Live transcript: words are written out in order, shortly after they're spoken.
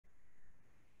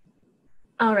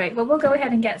All right, well, we'll go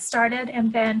ahead and get started,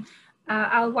 and then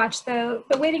I'll watch the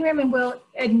waiting room, and we'll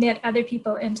admit other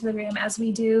people into the room as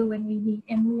we do when we meet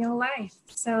in real life.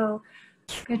 So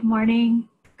good morning,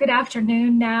 good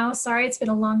afternoon now. Sorry, it's been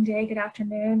a long day. Good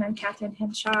afternoon. I'm Catherine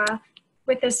Henshaw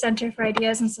with the Center for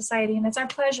Ideas and Society, and it's our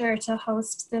pleasure to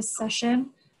host this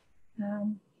session.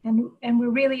 And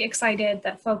we're really excited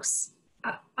that folks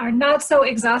are not so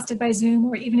exhausted by Zoom,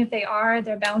 or even if they are,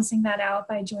 they're balancing that out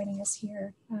by joining us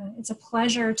here. It's a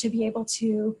pleasure to be able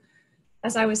to,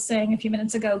 as I was saying a few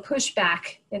minutes ago, push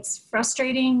back. It's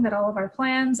frustrating that all of our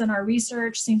plans and our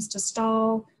research seems to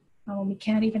stall. We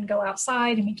can't even go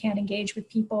outside and we can't engage with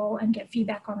people and get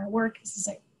feedback on our work. This is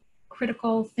a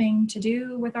critical thing to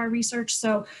do with our research.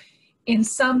 So in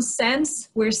some sense,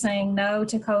 we're saying no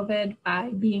to COVID by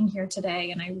being here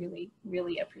today, and I really,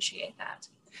 really appreciate that.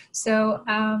 So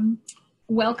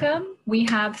welcome. We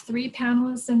have 3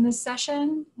 panelists in this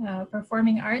session.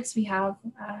 Performing arts, we have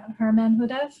Hermann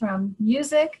Hudde from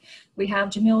music, we have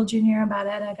jemuel Jr.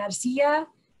 Garcia,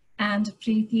 and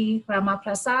Preethi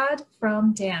Ramaprasad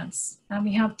from dance. And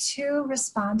we have 2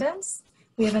 respondents.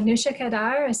 We have Anusha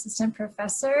Kedhar, assistant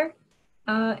professor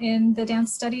in the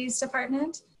dance studies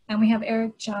department. And we have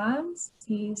Eric Johns.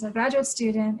 He's a graduate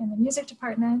student in the music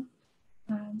department.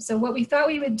 So what we thought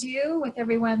we would do with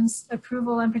everyone's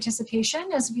approval and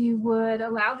participation is we would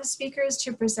allow the speakers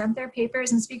to present their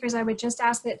papers. And speakers, I would just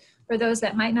ask that for those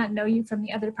that might not know you from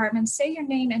the other departments, say your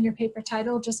name and your paper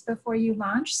title just before you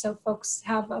launch, so folks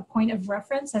have a point of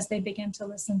reference as they begin to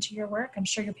listen to your work. I'm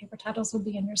sure your paper titles will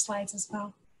be in your slides as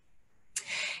well.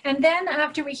 And then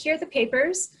after we hear the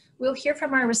papers, we'll hear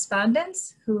from our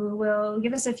respondents, who will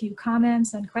give us a few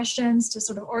comments and questions to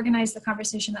sort of organize the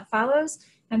conversation that follows.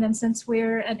 And then since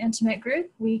we're an intimate group,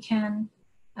 we can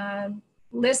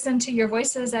listen to your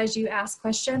voices as you ask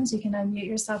questions. You can unmute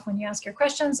yourself when you ask your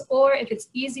questions, or if it's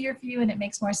easier for you and it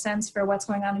makes more sense for what's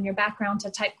going on in your background to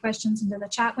type questions into the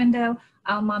chat window,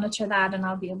 I'll monitor that and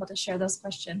I'll be able to share those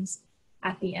questions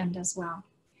at the end as well.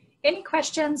 Any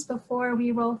questions before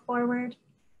we roll forward?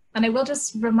 And I will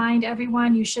just remind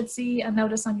everyone, you should see a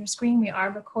notice on your screen. We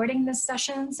are recording this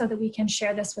session so that we can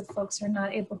share this with folks who are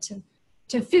not able to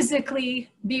physically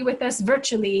be with us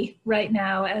virtually right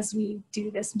now as we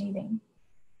do this meeting.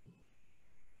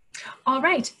 All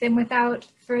right, then without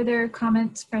further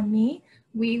comments from me,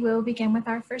 we will begin with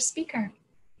our first speaker.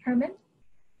 Hermann,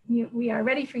 we are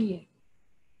ready for you.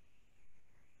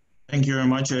 Thank you very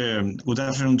much. Good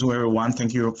afternoon to everyone.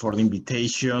 Thank you for the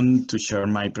invitation to share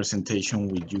my presentation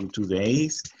with you today.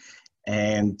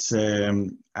 And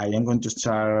I am going to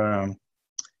start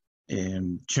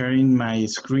sharing my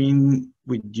screen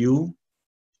with you,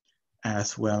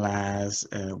 as well as,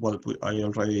 well, I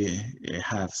already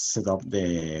have set up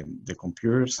the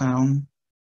computer sound.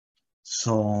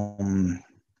 So,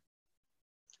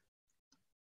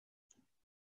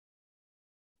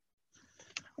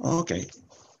 okay.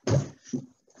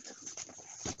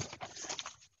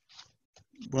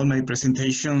 Well, my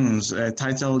presentation's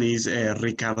title is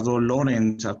Ricardo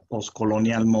Lorenz, a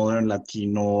post-colonial modern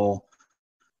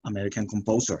Latino-American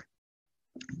composer.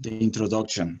 The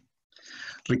introduction.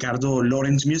 Ricardo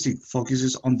Lorenz's music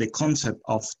focuses on the concept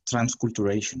of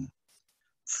transculturation,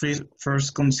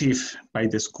 first conceived by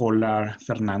the scholar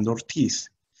Fernando Ortiz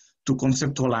to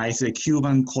conceptualize the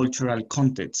Cuban cultural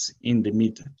context in the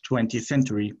mid-20th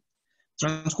century.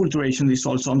 Transculturation is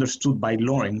also understood by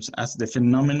Lorenz as the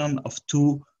phenomenon of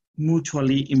 2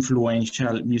 mutually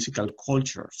influential musical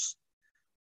cultures.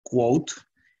 Quote,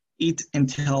 it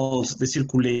entails the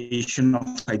circulation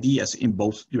of ideas in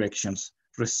both directions,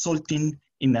 resulting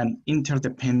in an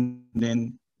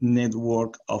interdependent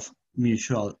network of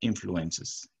mutual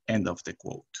influences. End of the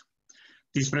quote.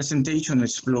 This presentation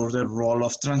explores the role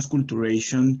of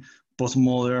transculturation,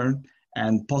 postmodern,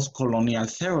 and post-colonial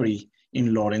theory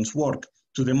in Lorenz's work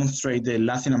to demonstrate the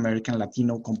Latin American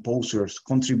Latino composers'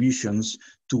 contributions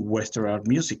to Western art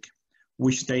music,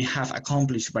 which they have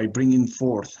accomplished by bringing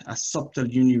forth a subtle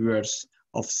universe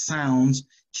of sounds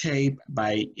shaped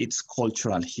by its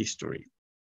cultural history.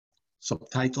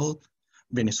 Subtitle,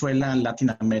 Venezuela,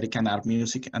 Latin American Art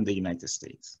Music and the United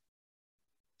States.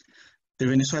 The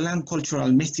Venezuelan cultural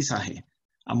mestizaje,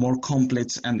 a more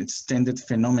complex and extended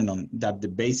phenomenon than the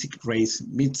basic race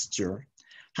mixture,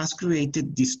 has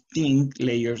created distinct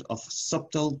layers of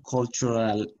subtle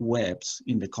cultural webs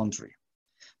in the country.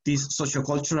 This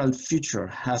sociocultural feature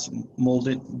has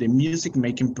molded the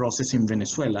music-making process in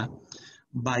Venezuela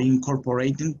by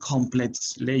incorporating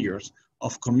complex layers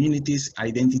of communities,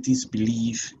 identities,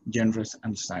 beliefs, genres,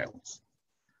 and styles.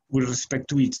 With respect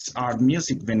to its art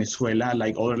music, Venezuela,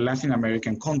 like other Latin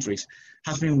American countries,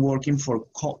 has been working for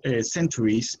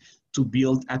centuries to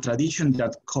build a tradition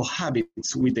that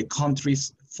cohabits with the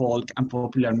country's folk and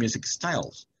popular music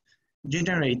styles,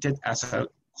 generated as a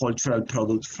cultural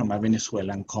product from a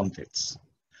Venezuelan context.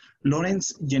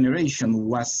 Lorenz's generation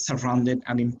was surrounded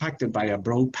and impacted by a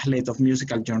broad palette of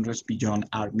musical genres beyond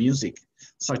art music,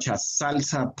 such as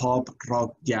salsa, pop,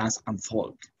 rock, jazz, and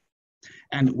folk.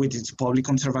 And with its public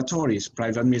conservatories,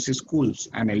 private music schools,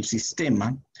 and El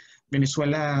Sistema,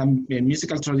 Venezuela's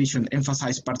musical tradition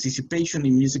emphasized participation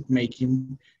in music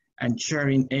making and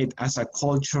sharing it as a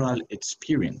cultural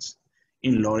experience.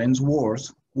 In Lorenz's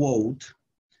words, quote,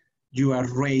 "You are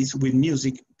raised with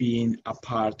music being a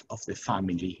part of the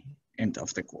family," end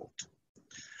of the quote.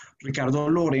 Ricardo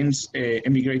Lorenz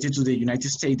emigrated to the United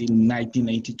States in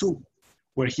 1982,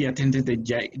 where he attended the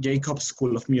Jacobs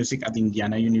School of Music at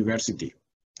Indiana University.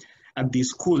 At this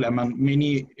school, among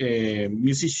many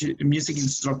music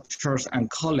instructors and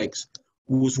colleagues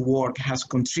whose work has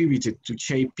contributed to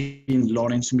shaping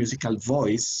Lorenz's musical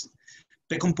voice,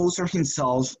 the composer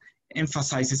himself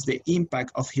emphasizes the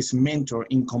impact of his mentor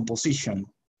in composition,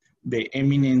 the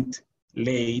eminent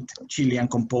late Chilean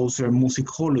composer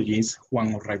musicologist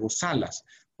Juan Orrego Salas,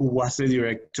 who was the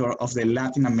director of the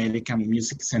Latin American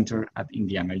Music Center at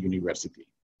Indiana University.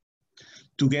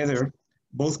 Together,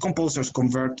 both composers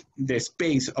convert the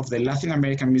space of the Latin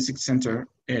American Music Center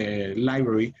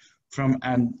library from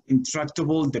an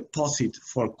intractable deposit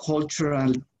for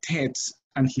cultural texts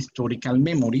and historical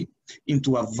memory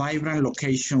into a vibrant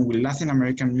location with Latin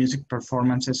American music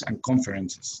performances and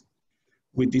conferences.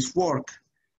 With this work,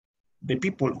 the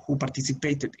people who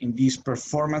participated in these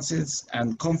performances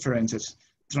and conferences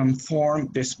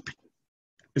transformed the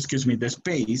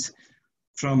space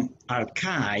from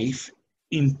archive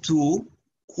into,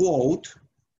 quote,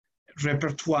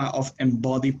 repertoire of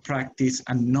embodied practice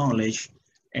and knowledge,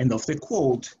 end of the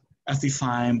quote, as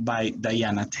defined by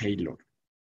Diana Taylor.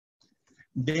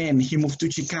 Then he moved to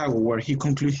Chicago, where he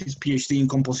concluded his PhD in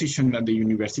composition at the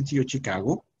University of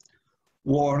Chicago,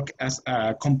 worked as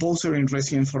a composer in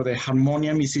residence for the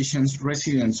Harmonia Musicians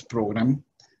Residence Program,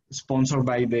 sponsored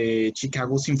by the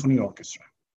Chicago Symphony Orchestra.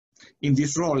 In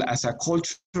this role as a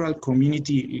cultural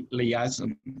community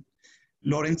liaison,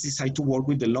 Lorenz decided to work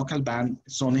with the local band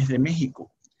Sones de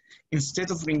Mexico,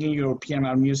 instead of bringing European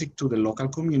art music to the local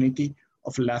community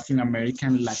of Latin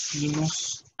American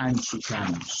Latinos and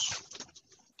Chicanos.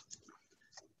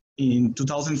 In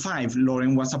 2005,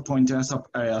 Lorenz was appointed as an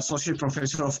associate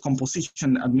professor of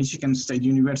composition at Michigan State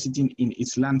University in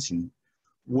East Lansing,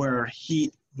 where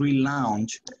he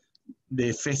relaunched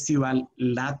the festival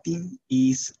Latin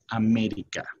is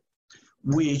America,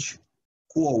 which,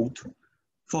 quote,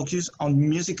 focus on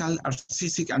musical,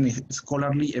 artistic, and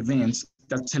scholarly events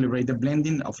that celebrate the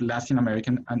blending of Latin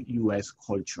American and US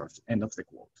cultures, end of the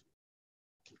quote.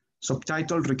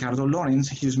 Subtitled Ricardo Lorenz,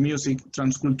 his music,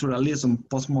 transculturalism,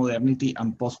 postmodernity,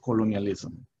 and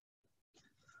postcolonialism.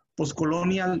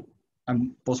 Postcolonial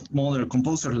and postmodern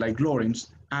composers like Lorenz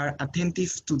are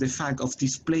attentive to the fact of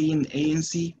displaying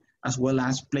ANC as well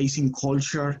as placing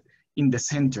culture in the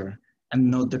center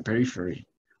and not the periphery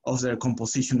of their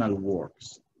compositional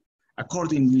works.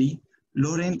 Accordingly,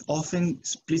 Lorenz often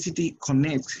explicitly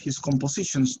connects his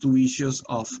compositions to issues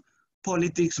of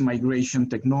politics, migration,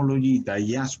 technology,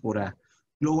 diaspora,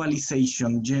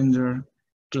 globalization, gender,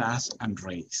 class, and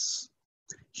race.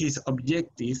 His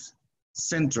objective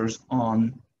centers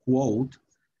on, quote,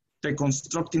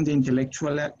 deconstructing the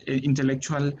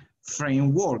intellectual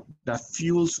framework that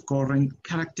fuels current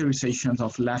characterizations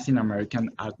of Latin American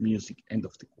art music, end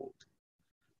of the quote,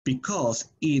 because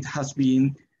it has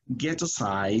been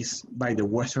ghettoized by the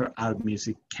Western art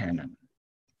music canon.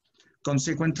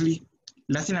 Consequently,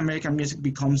 Latin American music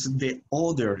becomes the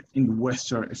other in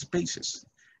Western spaces.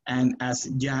 And as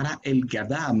Yara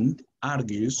El-Ghadam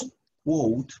argues,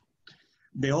 quote,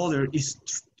 the other is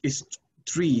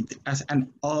treated as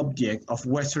an object of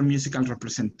Western musical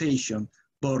representation,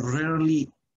 but rarely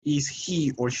is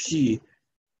he or she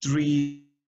treated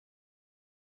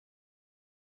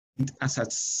as a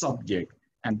subject,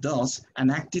 and thus an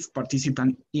active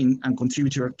participant in and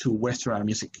contributor to Western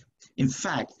music. In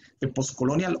fact, the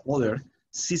post-colonial other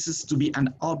ceases to be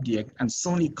an object and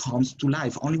suddenly comes to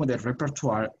life only when the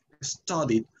repertoire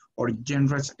studied or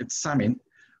genres examined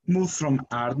move from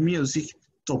art music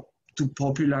to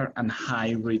popular and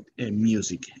hybrid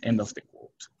music, end of the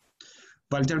quote.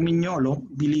 Walter Mignolo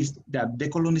believes that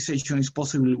decolonization is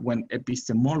possible when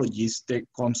epistemologists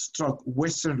deconstruct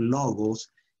Western logos,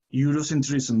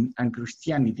 Eurocentrism, and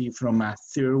Christianity from a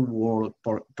third world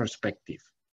perspective.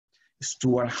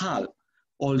 Stuart Hall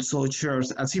also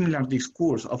shares a similar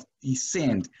discourse of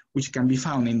dissent, which can be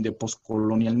found in the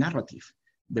post-colonial narrative.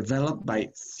 developed by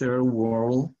third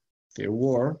world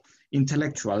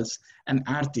intellectuals and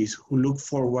artists who look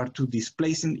forward to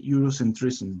displacing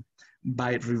Eurocentrism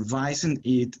by revising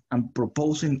it and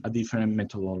proposing a different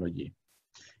methodology.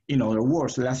 In other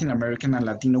words, Latin American and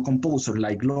Latino composers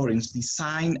like Lorenz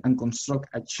design and construct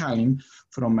a challenge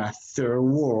from a third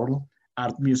world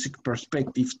art music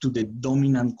perspective to the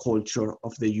dominant culture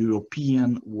of the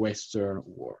European Western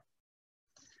world.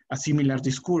 A similar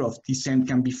discourse of dissent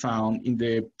can be found in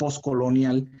the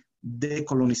post-colonial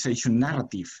decolonization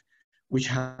narrative, which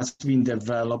has been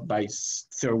developed by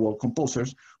third world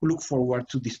composers who look forward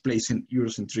to displacing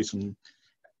Eurocentrism,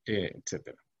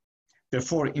 etc.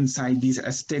 Therefore, inside this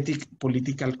aesthetic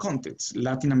political context,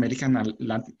 Latin American and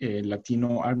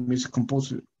Latino art music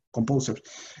composers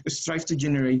strive to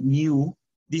generate new,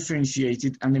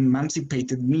 differentiated, and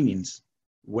emancipated meanings,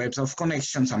 webs of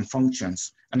connections and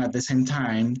functions, and at the same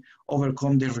time,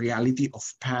 overcome the reality of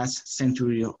past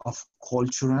centuries of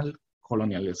cultural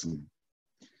colonialism.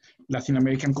 Latin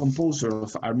American composers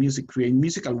of art music create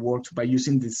musical works by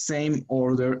using the same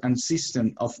order and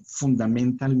system of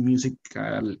fundamental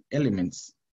musical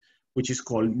elements, which is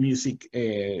called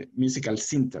musical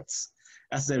syntax,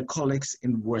 as their colleagues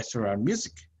in Western art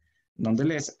music.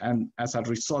 Nonetheless, and as a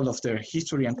result of their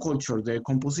history and culture, their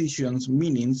compositions'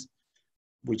 meanings,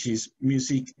 which is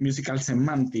musical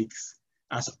semantics,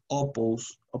 as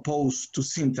opposed to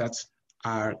syntax,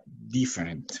 are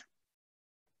different.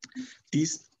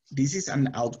 This is an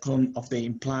outcome of the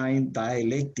implied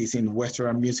dialectics in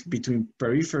Western music between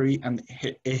periphery and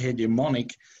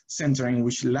hegemonic center, in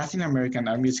which Latin American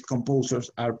art music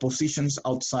composers are positioned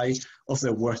outside of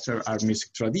the Western art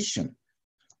music tradition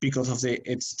because of the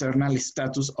external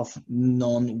status of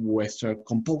non-Western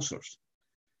composers.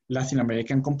 Latin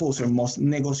American composers must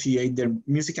negotiate their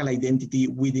musical identity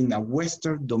within a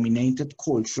Western-dominated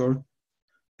culture.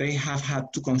 They have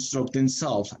had to construct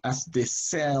themselves as the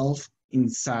self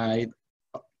inside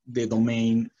the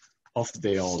domain of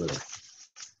the other.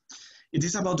 It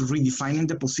is about redefining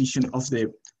the position of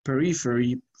the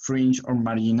periphery, fringe, or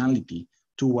marginality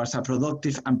towards a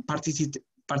productive and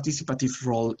participative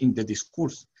role in the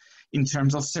discourse, in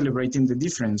terms of celebrating the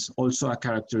difference, also a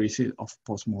characteristic of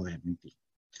postmodernity.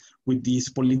 With this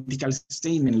political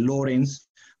statement, Lorenz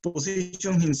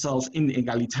positioned himself in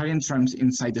egalitarian terms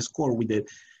inside the score with the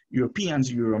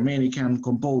Europeans, Euro-American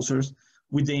composers,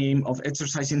 with the aim of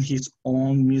exercising his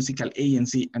own musical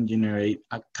agency and generate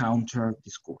a counter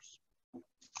discourse.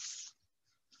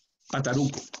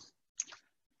 Pataruco.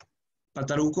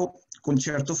 Pataruco,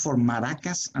 concerto for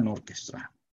maracas and orchestra.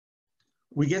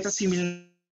 We get a similar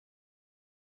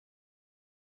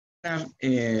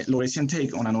Lorentzian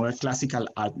take on another classical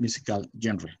art musical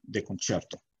genre, the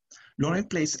concerto. Lorenz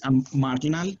plays a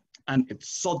marginal and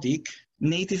exotic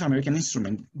Native American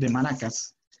instrument, the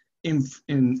maracas,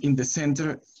 in the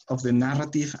center of the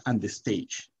narrative and the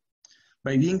stage.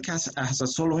 By being cast as a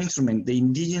solo instrument, the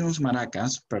indigenous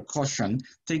maracas, percussion,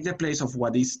 take the place of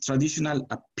what is traditional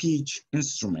a pitch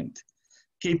instrument,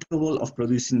 capable of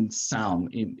producing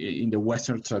sound in the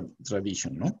Western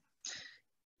tradition. No?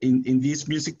 In this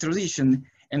music tradition,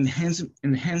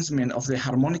 enhancement of the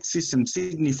harmonic system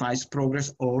signifies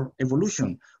progress or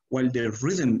evolution, while the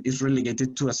rhythm is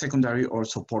relegated to a secondary or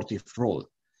supportive role.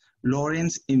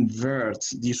 Lorenz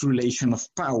inverts this relation of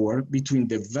power between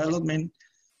development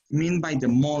meant by the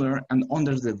mother and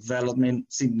underdevelopment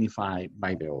signified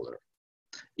by the other.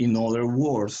 In other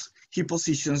words, he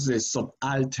positions the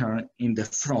subaltern in the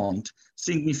front,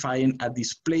 signifying a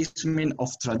displacement of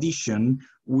tradition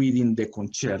within the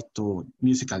concerto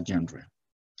musical genre.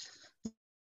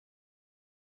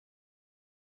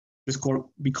 The score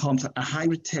becomes a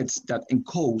hybrid text that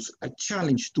encodes a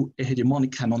challenge to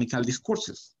hegemonic canonical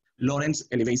discourses. Lorenz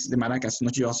elevates the maracas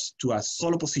not just to a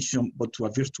solo position, but to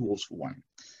a virtuoso one.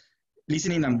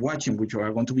 Listening and watching, which we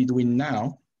are going to be doing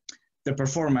now, the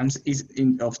performance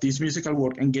of this musical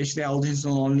work engage the audience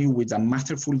not only with a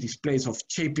masterful displays of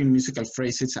shaping musical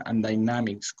phrases and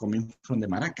dynamics coming from the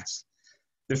maracas.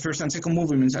 The first and second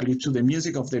movements allude to the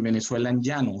music of the Venezuelan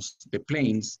llanos, the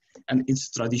plains, and its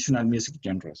traditional music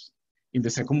genres. In the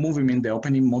second movement, the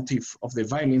opening motif of the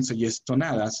violin suggests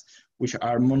tonadas, which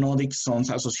are monodic songs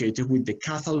associated with the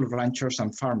cattle ranchers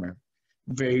and farmers,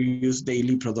 various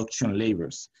daily production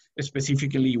labors,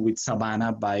 specifically with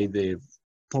Savannah by the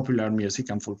popular music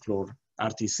and folklore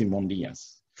artist Simon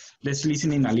Diaz. Let's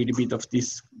listen in a little bit of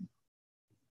this.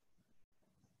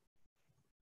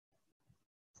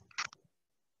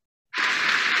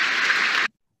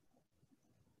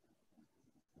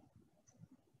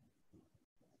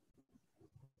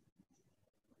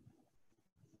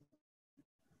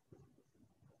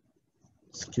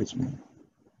 Excuse me.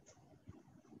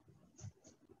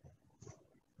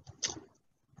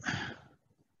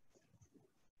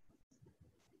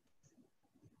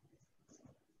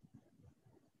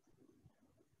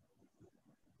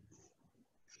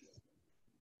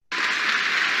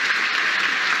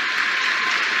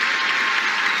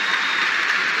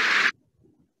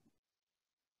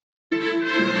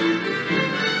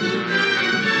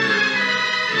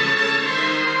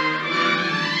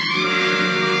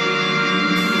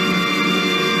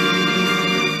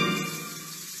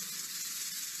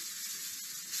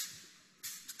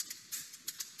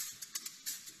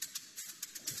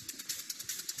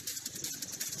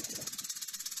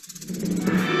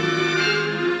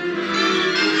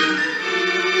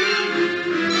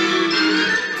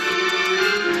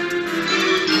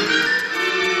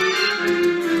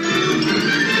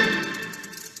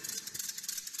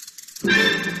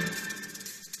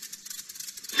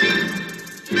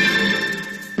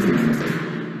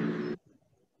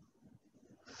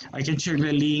 I can share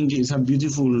the link. It's a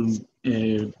beautiful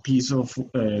piece of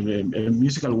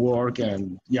musical work,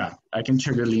 and yeah, I can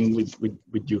share the link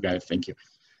with you guys. Thank you.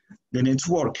 The next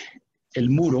work, El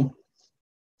Muro.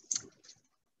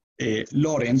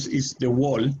 Lorenz is the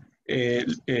wall.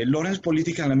 Lorenz's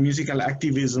political and musical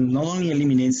activism not only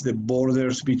eliminates the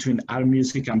borders between art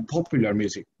music and popular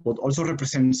music, but also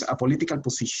represents a political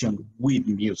position with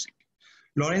music.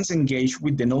 Lorenz engaged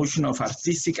with the notion of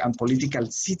artistic and political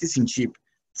citizenship,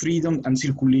 freedom and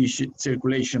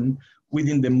circulation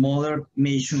within the modern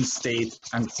nation state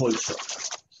and culture.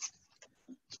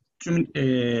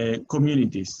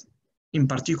 Communities, in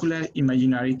particular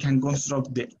imaginary, can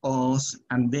construct the us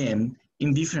and them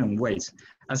in different ways.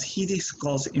 As he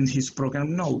discussed in his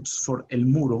program notes for El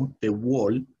Muro, the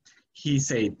wall, he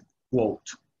said, quote,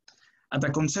 "At a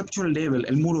conceptual level,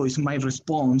 El Muro is my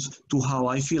response to how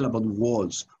I feel about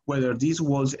walls, whether these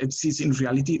walls exist in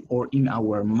reality or in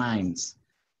our minds.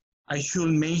 I should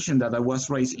mention that I was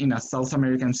raised in a South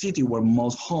American city where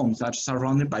most homes are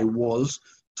surrounded by walls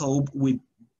topped with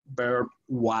barbed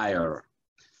wire.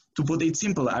 To put it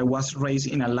simple, I was raised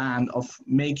in a land of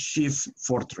makeshift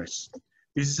fortress.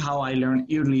 This is how I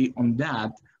learned early on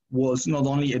that walls not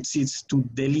only exist to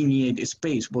delineate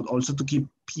space, but also to keep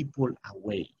people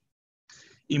away.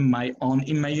 In my own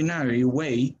imaginary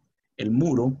way, El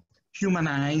Muro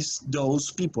humanized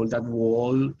those people that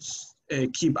walls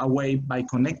keep away by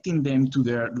connecting them to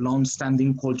their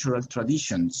long-standing cultural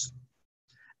traditions.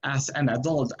 As an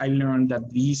adult, I learned that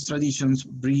these traditions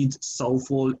breed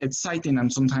soulful, exciting,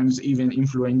 and sometimes even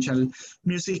influential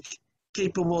music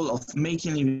capable of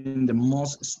making even the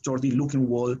most sturdy-looking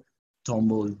wall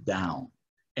tumble down."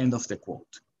 End of the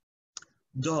quote.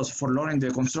 Thus, for Lorenz,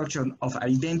 the construction of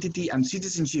identity and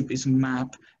citizenship is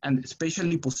mapped and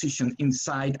spatially positioned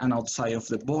inside and outside of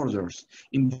the borders,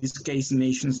 in this case,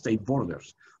 nation-state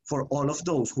borders, for all of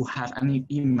those who have an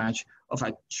image of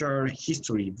a shared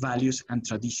history, values, and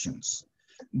traditions.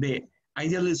 The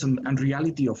idealism and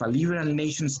reality of a liberal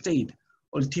nation-state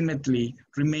ultimately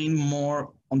remain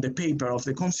more on the paper of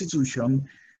the Constitution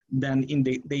than in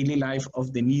the daily life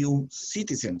of the new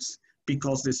citizens,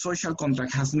 because the social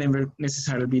contract has never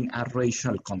necessarily been a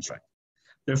racial contract.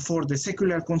 Therefore, the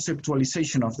secular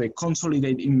conceptualization of the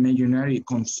consolidated imaginary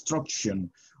construction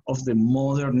of the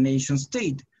modern nation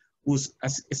state, whose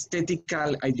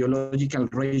aesthetical, ideological,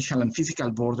 racial, and physical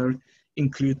border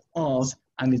include us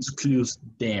and excludes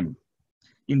them.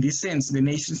 In this sense, the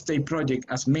nation-state project,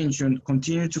 as mentioned,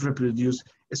 continues to reproduce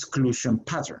exclusion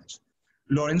patterns.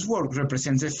 Lorenz's work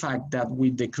represents the fact that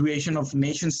with the creation of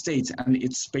nation-states and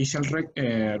its spatial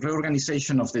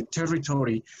reorganization of the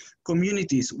territory,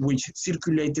 communities which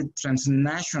circulated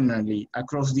transnationally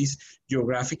across these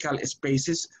geographical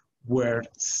spaces were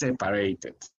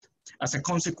separated. As a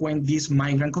consequence, these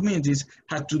migrant communities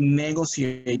had to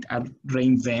negotiate and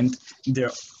reinvent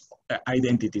their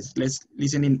identities. Let's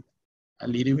listen in a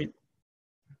little bit.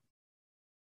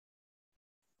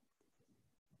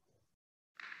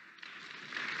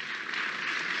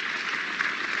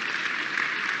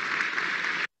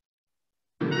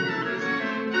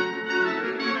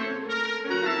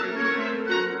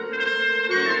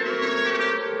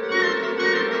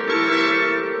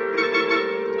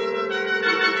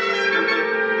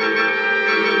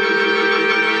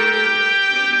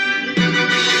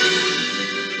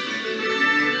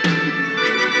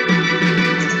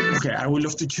 Okay, I would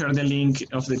love to share the link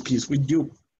of the piece with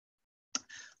you.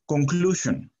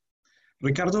 Conclusion.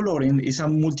 Ricardo Lorenz is a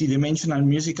multidimensional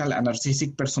musical and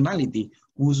artistic personality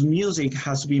whose music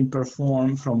has been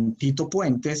performed from Tito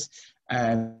Puentes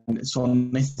and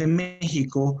Sones de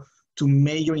Mexico to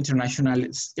major international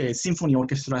symphony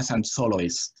orchestras and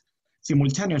soloists.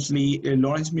 Simultaneously,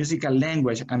 Lorenz's musical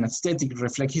language and aesthetic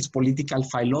reflect his political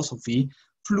philosophy,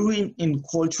 fluent in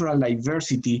cultural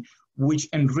diversity, which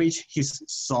enriched his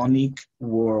sonic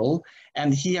world,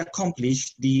 and he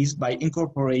accomplished this by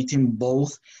incorporating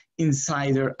both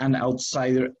insider and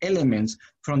outsider elements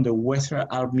from the Western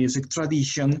art music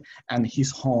tradition and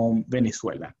his home,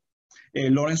 Venezuela.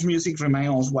 Lorenz's music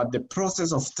reminds us what the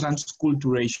process of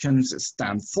transculturation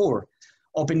stands for,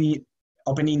 opening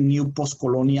new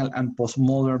post-colonial and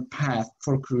postmodern paths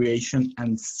for creation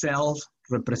and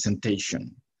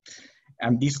self-representation.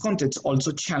 And this context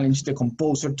also challenged the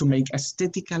composer to make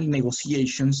aesthetical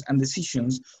negotiations and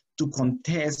decisions to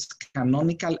contest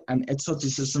canonical and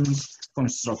exoticism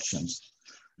constructions.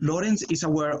 Lorenz is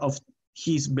aware of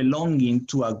his belonging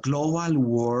to a global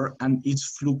world and its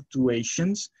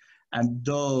fluctuations, and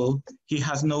though he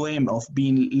has no aim of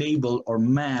being labeled or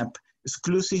mapped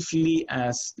exclusively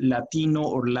as Latino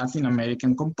or Latin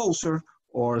American composer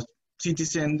or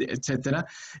citizen, etc.,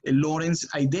 Lorenz's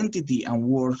identity and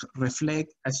work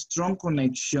reflect a strong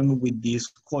connection with this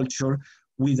culture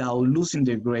without losing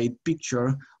the great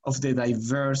picture of the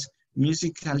diverse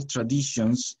musical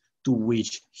traditions to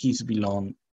which he's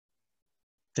belong.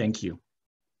 Thank you.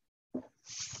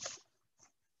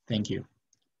 Thank you.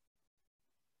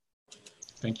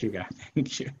 Thank you, guys.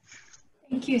 Thank you.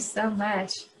 Thank you so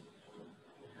much.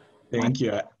 Thank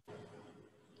you.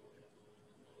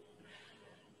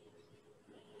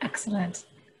 Excellent.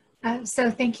 So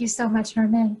thank you so much,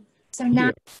 Hermann. So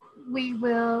now we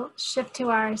will shift to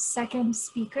our second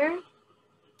speaker,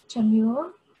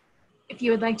 Jemuel. If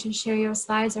you would like to share your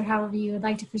slides or however you would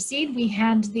like to proceed, we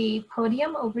hand the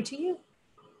podium over to you.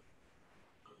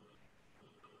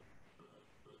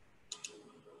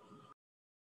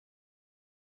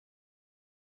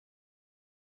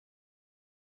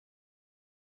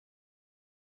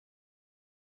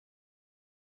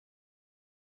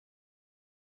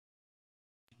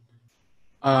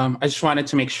 I just wanted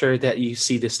to make sure that you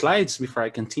see the slides before I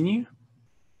continue.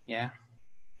 Yeah.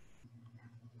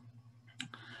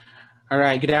 All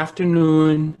right, good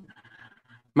afternoon.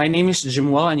 My name is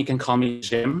Jemuel, and you can call me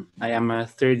Jim. I am a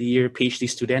third-year PhD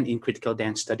student in critical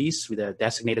dance studies with a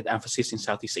designated emphasis in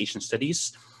Southeast Asian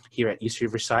studies here at UC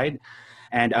Riverside.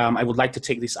 And I would like to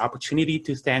take this opportunity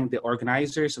to thank the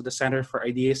organizers of the Center for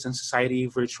Ideas and Society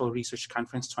Virtual Research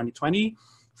Conference 2020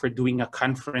 for doing a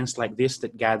conference like this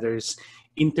that gathers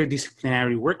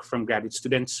interdisciplinary work from graduate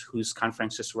students whose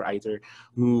conferences were either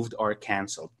moved or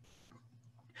canceled.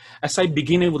 As I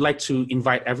begin, I would like to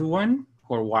invite everyone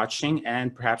who are watching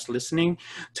and perhaps listening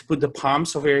to put the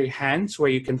palms of your hands where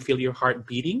you can feel your heart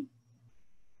beating.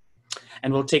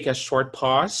 And we'll take a short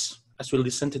pause as we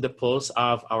listen to the pulse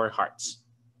of our hearts.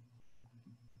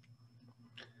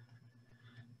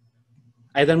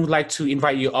 I then would like to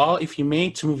invite you all, if you may,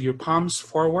 to move your palms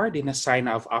forward in a sign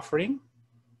of offering.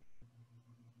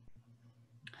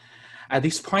 At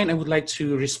this point, I would like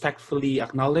to respectfully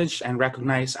acknowledge and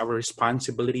recognize our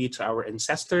responsibility to our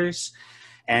ancestors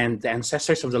and the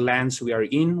ancestors of the lands we are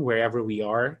in, wherever we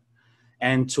are,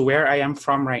 and to where I am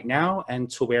from right now, and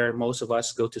to where most of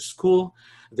us go to school,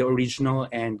 the original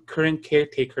and current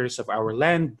caretakers of our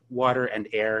land, water, and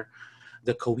air,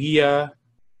 the Cahuilla,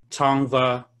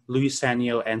 Tongva,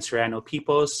 Luisenyo, and Serrano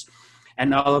peoples,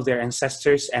 and all of their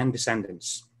ancestors and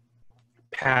descendants,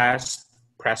 past,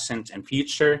 present, and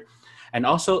future, and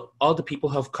also all the people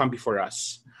who have come before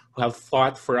us, who have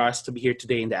fought for us to be here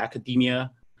today in the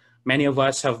academia. Many of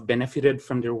us have benefited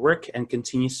from their work and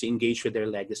continues to engage with their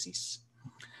legacies.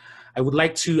 I would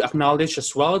like to acknowledge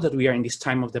as well that we are in this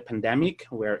time of the pandemic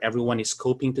where everyone is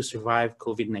coping to survive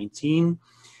COVID-19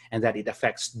 and that it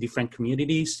affects different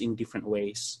communities in different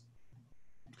ways.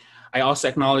 I also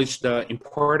acknowledge the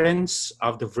importance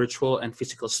of the virtual and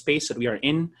physical space that we are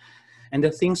in and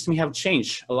that things may have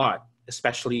changed a lot,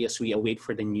 especially as we await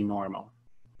for the new normal.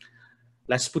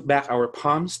 Let's put back our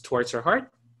palms towards our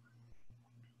heart.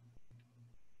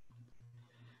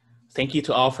 Thank you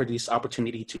to all for this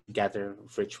opportunity to gather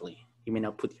virtually. You may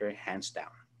now put your hands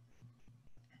down.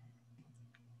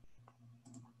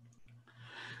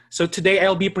 So today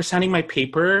I'll be presenting my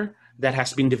paper that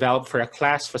has been developed for a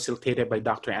class facilitated by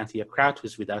Dr. Anthea Kraut,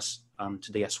 who's with us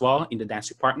today as well in the dance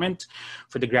department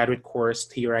for the graduate course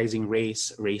Theorizing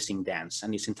Race, Racing Dance,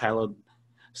 and it's entitled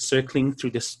Circling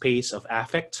Through the Space of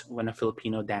Affect When a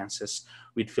Filipino Dances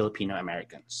with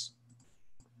Filipino-Americans.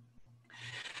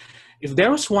 If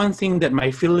there was one thing that my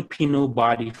Filipino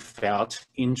body felt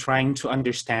in trying to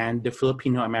understand the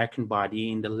Filipino-American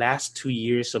body in the last 2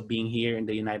 years of being here in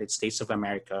the United States of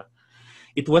America,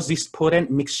 it was this potent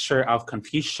mixture of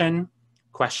confusion,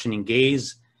 questioning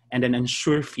gaze, and an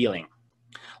unsure feeling.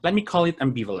 Let me call it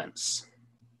ambivalence.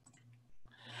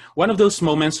 One of those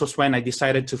moments was when I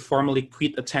decided to formally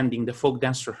quit attending the folk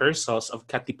dance rehearsals of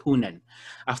Katipunan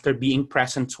after being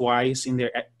present twice in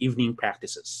their evening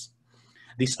practices.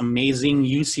 This amazing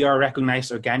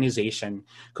UCR-recognized organization,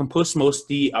 composed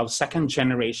mostly of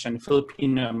second-generation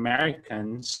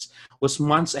Filipino-Americans, was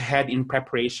months ahead in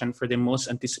preparation for the most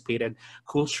anticipated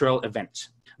cultural event,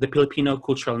 the Filipino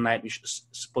Cultural Night, which is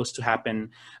supposed to happen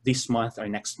this month or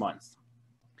next month.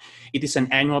 It is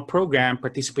an annual program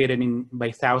participated in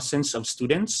by thousands of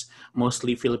students,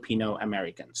 mostly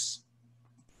Filipino-Americans.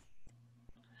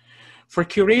 For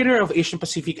Curator of Asian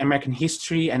Pacific American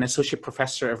History and Associate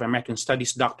Professor of American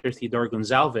Studies, Dr. Theodore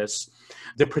Gonzalez,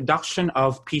 the production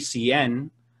of PCN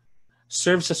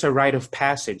serves as a rite of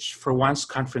passage for one's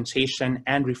confrontation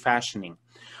and refashioning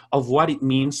of what it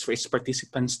means for its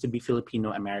participants to be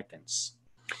Filipino-Americans.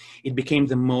 It became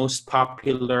the most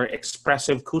popular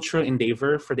expressive cultural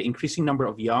endeavor for the increasing number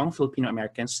of young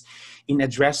Filipino-Americans in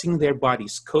addressing their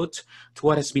bodies, quote, to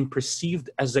what has been perceived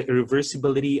as the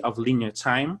irreversibility of linear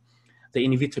time, the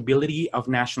inevitability of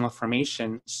national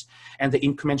formations, and the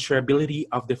incommensurability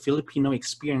of the Filipino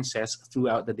experiences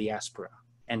throughout the diaspora,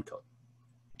 end quote.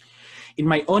 In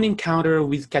my own encounter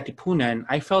with Katipunan,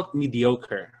 I felt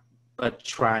mediocre, but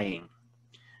trying,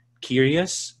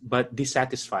 curious, but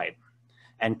dissatisfied,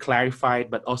 and clarified,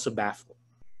 but also baffled.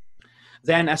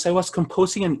 Then, as I was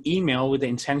composing an email with the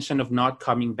intention of not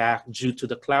coming back due to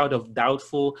the cloud of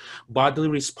doubtful bodily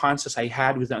responses I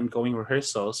had with the ongoing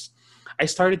rehearsals, I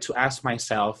started to ask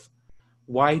myself,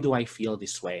 why do I feel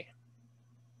this way?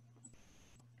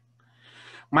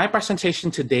 My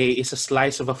presentation today is a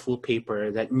slice of a full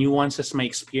paper that nuances my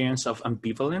experience of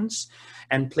ambivalence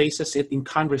and places it in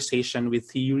conversation with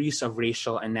theories of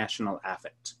racial and national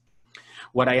affect.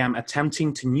 What I am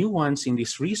attempting to nuance in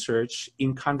this research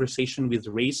in conversation with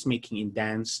race-making in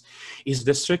dance is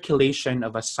the circulation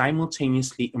of a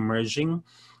simultaneously emerging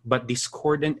but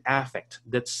discordant affect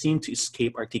that seem to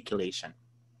escape articulation.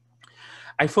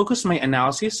 I focused my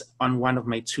analysis on one of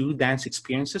my two dance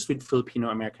experiences with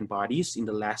Filipino-American bodies in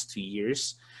the last 2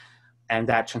 years, and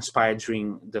that transpired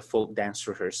during the folk dance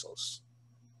rehearsals.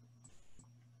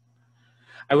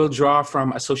 I will draw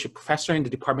from Associate Professor in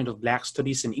the Department of Black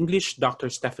Studies and English, Dr.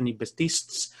 Stephanie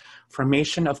Batiste's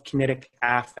Formation of Kinetic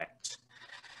Affect,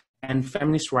 and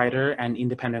feminist writer and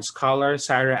independent scholar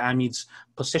Sarah Amid's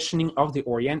Positioning of the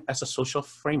Orient as a Social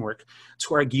Framework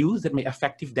to argue that my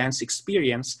affective dance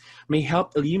experience may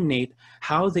help illuminate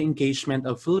how the engagement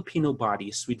of Filipino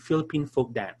bodies with Philippine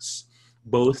folk dance,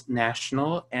 both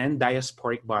national and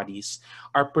diasporic bodies,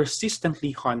 are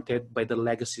persistently haunted by the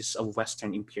legacies of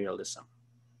Western imperialism.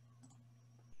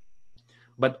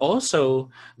 But also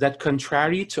that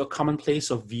contrary to a commonplace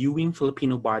of viewing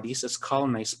Filipino bodies as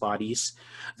colonized bodies,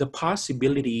 the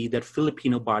possibility that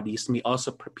Filipino bodies may also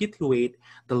perpetuate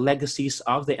the legacies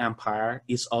of the empire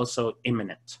is also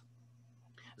imminent.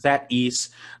 That is,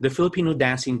 the Filipino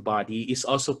dancing body is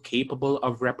also capable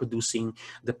of reproducing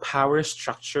the power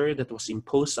structure that was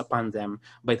imposed upon them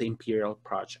by the imperial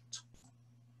project.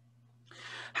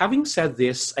 Having said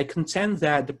this, I contend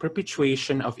that the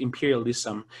perpetuation of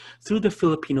imperialism through the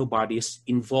Filipino bodies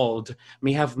involved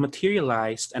may have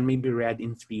materialized and may be read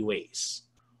in three ways.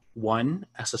 One,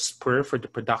 as a spur for the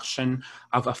production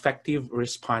of effective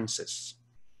responses.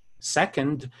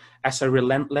 Second, as a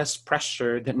relentless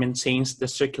pressure that maintains the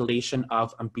circulation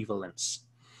of ambivalence.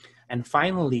 And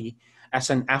finally, as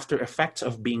an after effect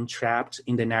of being trapped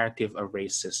in the narrative of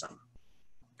racism.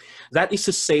 That is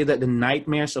to say that the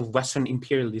nightmares of Western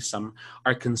imperialism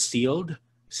are concealed,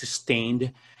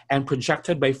 sustained, and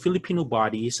projected by Filipino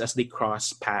bodies as they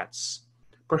cross paths.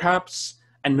 Perhaps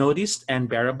unnoticed and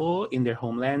bearable in their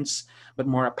homelands, but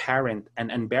more apparent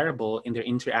and unbearable in their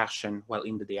interaction while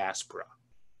in the diaspora.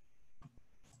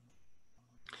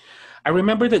 I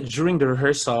remember that during the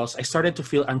rehearsals, I started to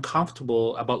feel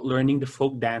uncomfortable about learning the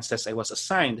folk dances I was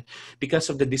assigned because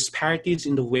of the disparities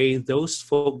in the way those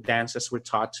folk dances were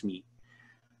taught to me,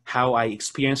 how I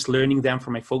experienced learning them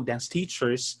from my folk dance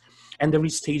teachers, and the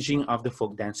restaging of the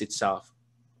folk dance itself.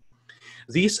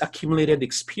 This accumulated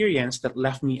experience that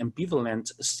left me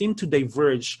ambivalent seemed to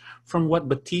diverge from what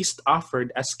Batiste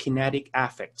offered as kinetic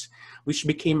affect, which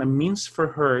became a means for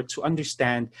her to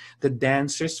understand the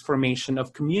dancer's formation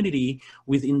of community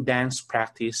within dance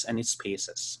practice and its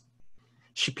spaces.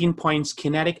 She pinpoints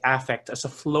kinetic affect as a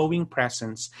flowing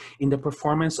presence in the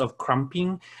performance of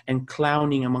crumping and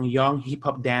clowning among young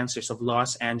hip-hop dancers of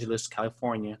Los Angeles,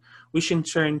 California, which in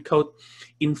turn, quote,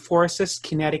 enforces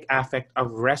kinetic affect of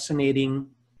resonating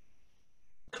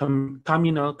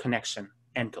communal connection,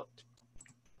 end quote.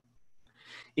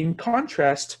 In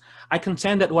contrast, I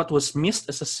contend that what was missed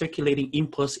as a circulating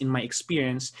impulse in my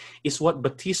experience is what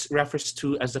Batiste refers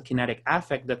to as the kinetic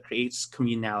affect that creates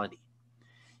communality.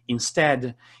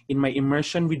 Instead, in my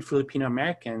immersion with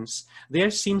Filipino-Americans, there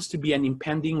seems to be an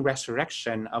impending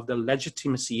resurrection of the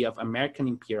legitimacy of American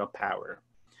imperial power.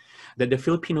 That the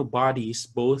Filipino bodies,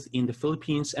 both in the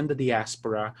Philippines and the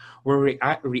diaspora, were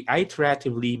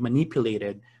reiteratively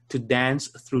manipulated to dance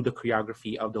through the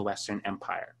choreography of the Western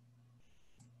Empire.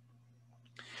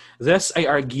 Thus, I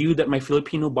argue that my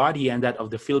Filipino body and that of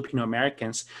the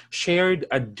Filipino-Americans shared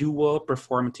a dual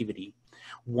performativity.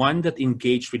 One that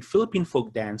engaged with Philippine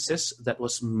folk dances that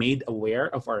was made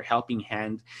aware of our helping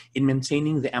hand in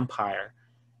maintaining the empire,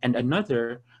 and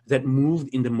another that moved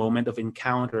in the moment of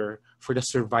encounter for the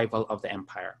survival of the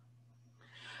empire.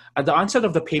 At the onset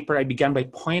of the paper, I began by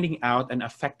pointing out an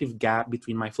affective gap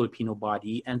between my Filipino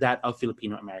body and that of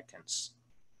Filipino-Americans.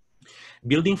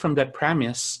 Building from that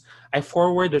premise, I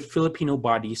forward that Filipino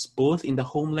bodies, both in the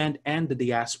homeland and the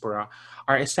diaspora,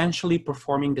 are essentially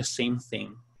performing the same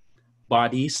thing,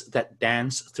 bodies that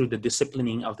dance through the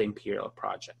disciplining of the imperial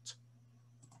project.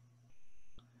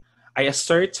 I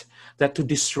assert that to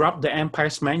disrupt the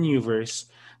empire's maneuvers,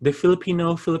 the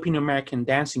Filipino-American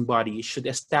dancing body should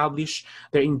establish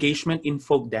their engagement in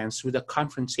folk dance with a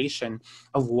confrontation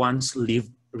of one's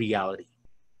lived reality.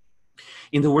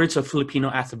 In the words of Filipino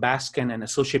Athabascan and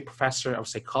Associate Professor of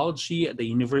Psychology at the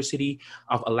University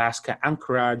of Alaska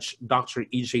Anchorage, Dr.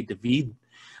 E.J. David,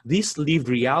 this lived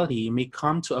reality may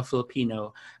come to a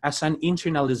Filipino as an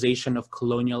internalization of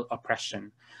colonial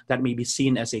oppression that may be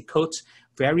seen as a, quote,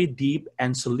 very deep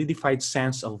and solidified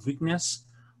sense of weakness,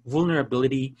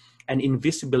 vulnerability, and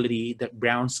invisibility that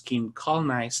brown-skinned,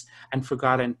 colonized, and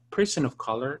forgotten person of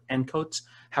color, end quote,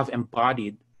 have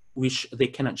embodied, which they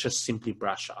cannot just simply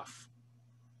brush off.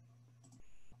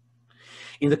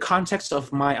 In the context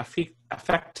of my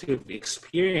affective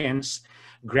experience,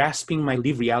 grasping my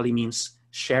lived reality means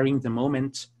sharing the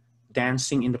moment,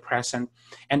 dancing in the present,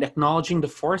 and acknowledging the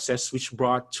forces which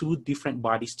brought two different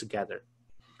bodies together.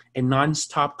 A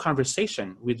non-stop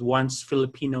conversation with one's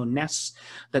Filipino-ness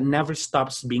that never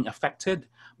stops being affected,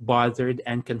 bothered,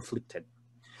 and conflicted.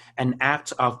 An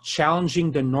act of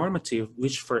challenging the normative,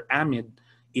 which for Amid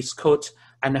is, quote,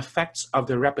 an effect of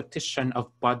the repetition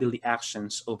of bodily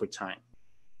actions over time,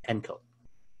 end quote.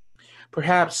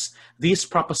 Perhaps this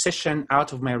proposition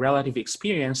out of my relative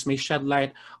experience may shed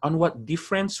light on what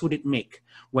difference would it make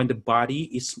when the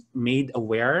body is made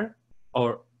aware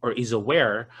or is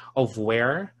aware of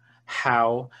where,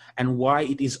 how, and why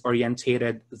it is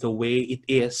orientated the way it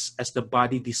is as the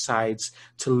body decides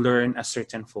to learn a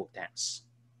certain folk dance.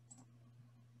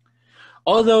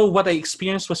 Although what I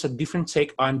experienced was a different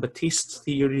take on Baptiste's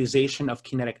theorization of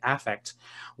kinetic affect,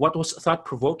 what was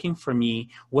thought-provoking for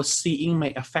me was seeing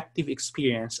my affective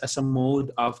experience as a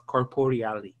mode of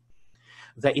corporeality.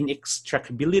 The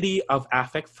inextricability of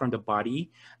affect from the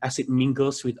body as it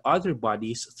mingles with other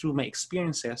bodies through my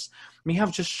experiences may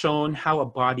have just shown how a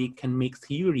body can make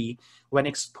theory when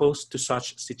exposed to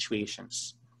such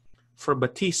situations. For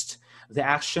Baptiste, the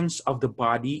actions of the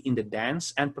body in the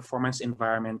dance and performance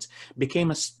environment became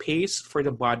a space for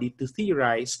the body to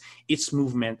theorize its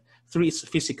movement through its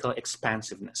physical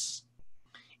expansiveness.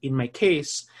 In my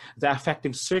case, the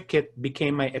affective circuit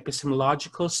became my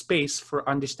epistemological space for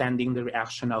understanding the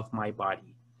reaction of my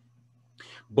body.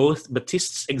 Both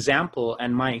Baptiste's example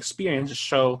and my experience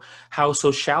show how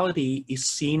sociality is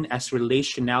seen as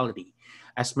relationality,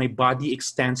 as my body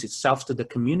extends itself to the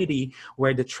community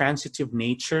where the transitive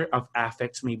nature of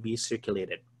affect may be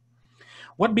circulated.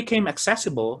 What became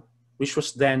accessible, which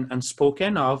was then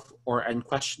unspoken of or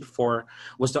unquestioned for,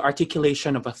 was the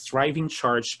articulation of a thriving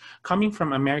charge coming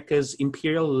from America's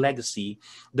imperial legacy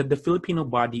that the Filipino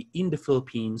body in the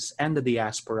Philippines and the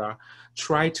diaspora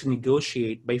tried to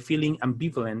negotiate by feeling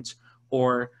ambivalent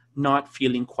or not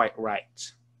feeling quite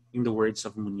right, in the words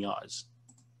of Munoz.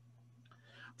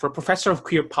 For Professor of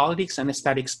Queer Politics and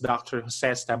Aesthetics, Dr. Jose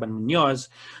Esteban Munoz,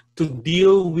 to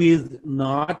deal with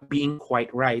not being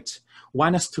quite right,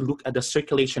 one has to look at the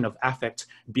circulation of affect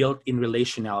built in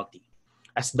relationality.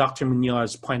 As Dr.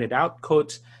 Munoz pointed out,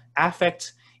 quote,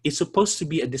 affect is supposed to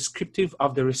be a descriptive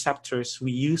of the receptors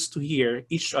we use to hear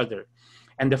each other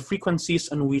and the frequencies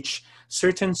on which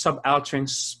certain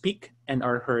subalterns speak and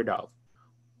are heard of,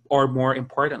 or more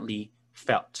importantly,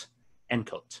 felt, end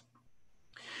quote.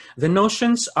 The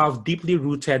notions of deeply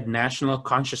rooted national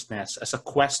consciousness as a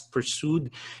quest pursued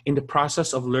in the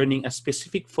process of learning a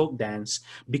specific folk dance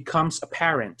becomes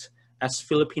apparent as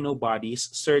Filipino bodies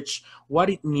search what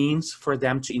it means for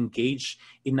them to engage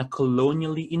in a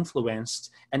colonially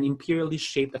influenced and imperially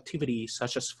shaped activity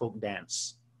such as folk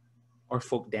dance or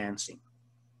folk dancing.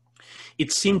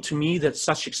 It seemed to me that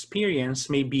such experience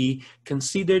may be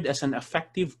considered as an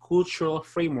effective cultural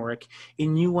framework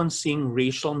in nuancing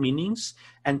racial meanings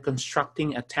and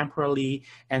constructing a temporally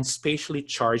and spatially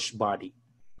charged body.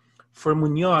 For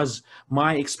Munoz,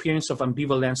 my experience of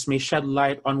ambivalence may shed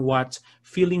light on what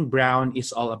feeling brown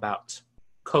is all about.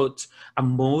 Quote, a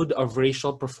mode of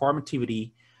racial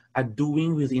performativity, a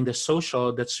doing within the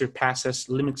social that surpasses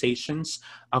limitations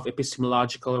of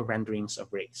epistemological renderings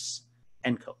of race,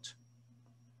 end quote.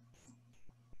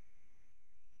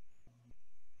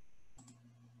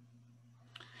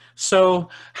 So,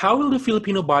 how will the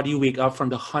Filipino body wake up from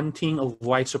the hunting of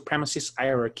white supremacist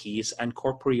hierarchies and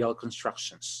corporeal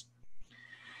constructions?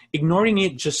 Ignoring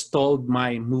it just stalled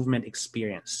my movement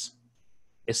experience.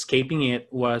 Escaping it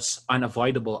was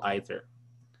unavoidable either.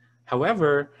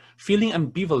 However, feeling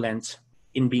ambivalent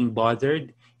in being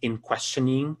bothered, in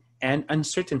questioning, and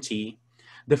uncertainty,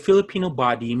 the Filipino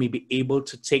body may be able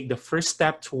to take the first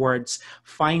step towards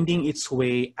finding its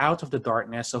way out of the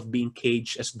darkness of being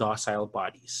caged as docile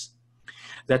bodies.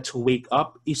 That to wake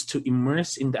up is to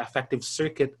immerse in the affective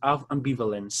circuit of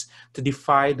ambivalence to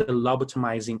defy the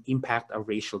lobotomizing impact of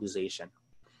racialization.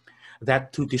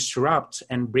 That to disrupt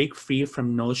and break free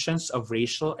from notions of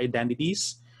racial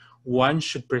identities, one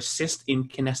should persist in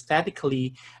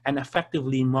kinesthetically and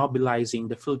effectively mobilizing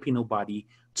the Filipino body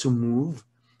to move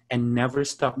and never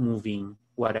stop moving,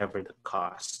 whatever the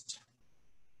cost.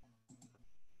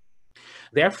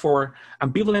 Therefore,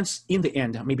 ambivalence in the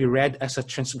end may be read as a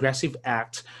transgressive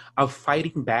act of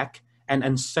fighting back and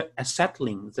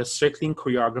unsettling the circling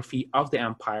choreography of the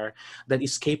empire that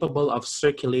is capable of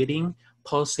circulating,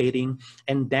 pulsating,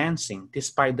 and dancing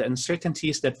despite the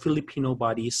uncertainties that Filipino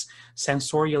bodies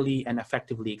sensorially and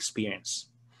affectively experience.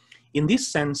 In this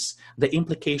sense, the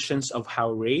implications of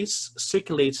how race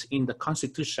circulates in the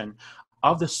constitution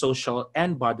of the social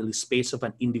and bodily space of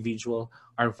an individual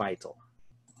are vital.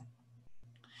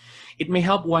 It may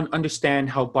help one understand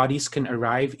how bodies can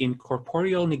arrive in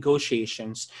corporeal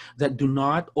negotiations that do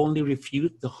not only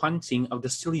refute the haunting of the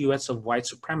silhouettes of white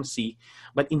supremacy,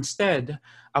 but instead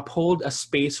uphold a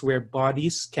space where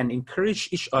bodies can encourage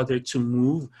each other to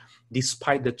move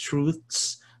despite the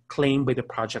truths claimed by the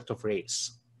project of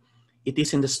race. It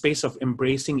is in the space of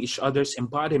embracing each other's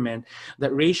embodiment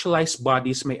that racialized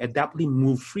bodies may adeptly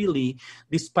move freely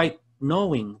despite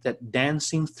knowing that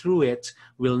dancing through it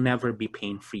will never be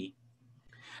pain-free.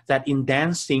 That in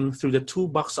dancing through the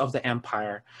toolbox of the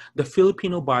empire, the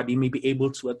Filipino body may be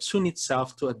able to attune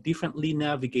itself to a differently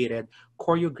navigated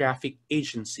choreographic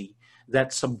agency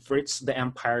that subverts the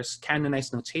empire's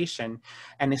canonized notation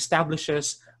and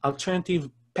establishes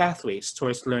alternative pathways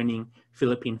towards learning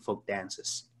Philippine folk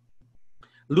dances.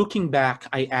 Looking back,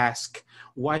 I ask,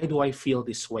 why do I feel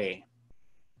this way?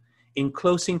 In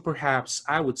closing, perhaps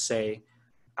I would say,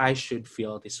 I should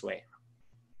feel this way.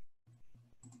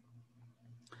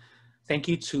 Thank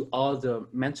you to all the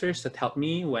mentors that helped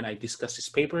me when I discussed this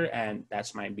paper, and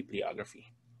that's my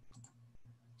bibliography.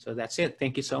 So that's it.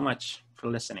 Thank you so much for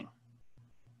listening.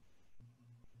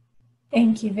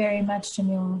 Thank you very much,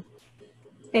 Jemuel.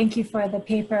 Thank you for the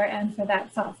paper and for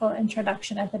that thoughtful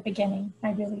introduction at the beginning.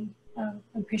 I really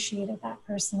appreciated that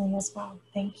personally as well.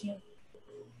 Thank you.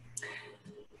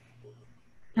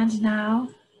 And now,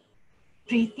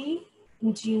 Preethi,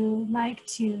 would you like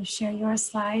to share your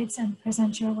slides and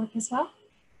present your work as well?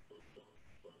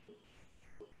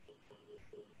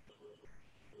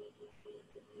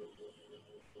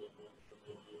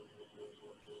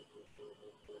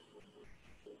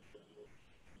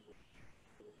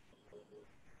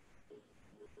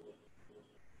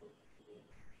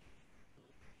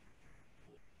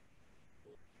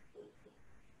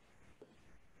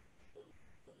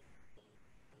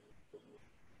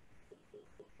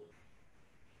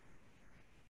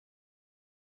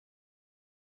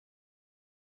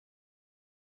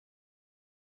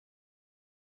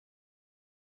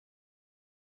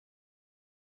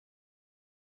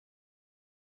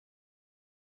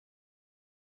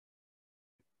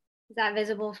 Is that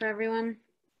visible for everyone?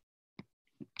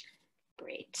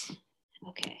 Great.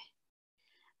 Okay.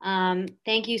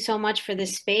 Thank you so much for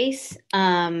this space.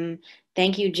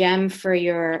 Thank you, Jem, for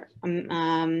your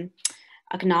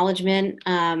acknowledgement.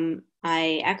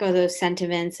 I echo those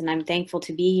sentiments and I'm thankful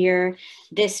to be here.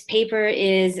 This paper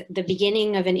is the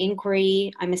beginning of an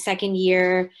inquiry. I'm a second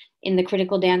year in the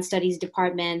Critical Dance Studies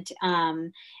department.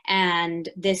 And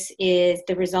this is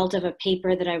the result of a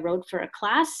paper that I wrote for a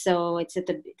class. So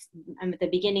I'm at the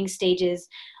beginning stages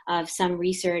of some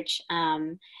research.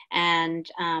 And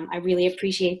I really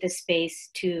appreciate this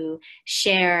space to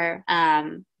share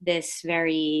this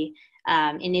very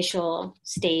initial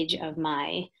stage of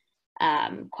my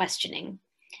questioning.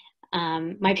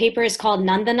 My paper is called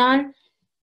Nandanar,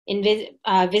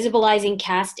 Visibilizing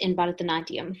Caste in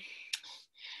Bharatanatyam.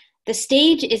 The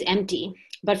stage is empty,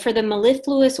 but for the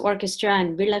mellifluous orchestra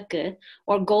and vilakku,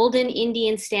 or golden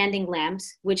Indian standing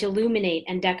lamps, which illuminate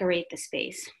and decorate the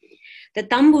space. The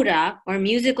tambura, or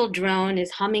musical drone,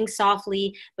 is humming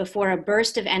softly before a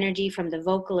burst of energy from the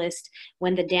vocalist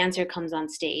when the dancer comes on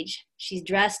stage. She's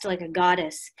dressed like a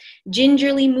goddess,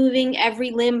 gingerly moving every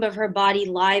limb of her body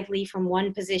lively from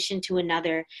one position to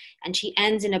another, and she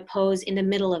ends in a pose in the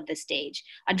middle of the stage,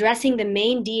 addressing the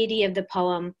main deity of the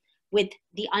poem with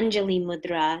the Anjali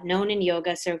Mudra, known in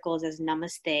yoga circles as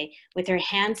Namaste, with her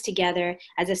hands together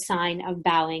as a sign of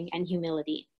bowing and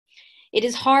humility. It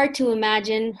is hard to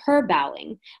imagine her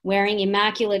bowing. Wearing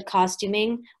immaculate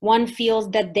costuming, one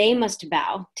feels that they must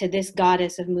bow to this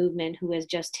goddess of movement who has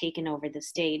just taken over the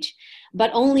stage.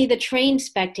 But only the trained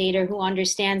spectator who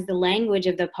understands the language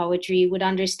of the poetry would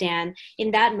understand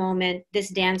in that moment this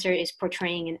dancer is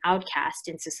portraying an outcast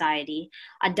in society,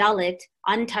 a Dalit,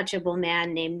 untouchable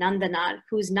man named Nandanar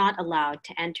who's not allowed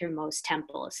to enter most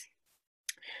temples.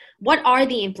 What are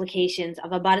the implications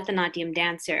of a Bharatanatyam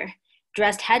dancer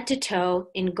dressed head to toe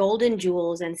in golden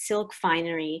jewels and silk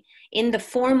finery in the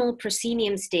formal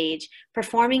proscenium stage,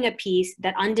 performing a piece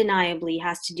that undeniably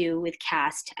has to do with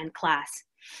caste and class?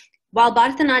 While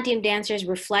Bharatanatyam dancers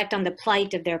reflect on the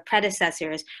plight of their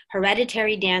predecessors,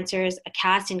 hereditary dancers, a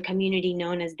caste and community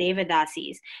known as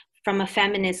Devadasis, from a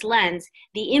feminist lens,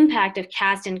 the impact of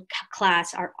caste and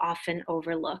class are often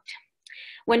overlooked.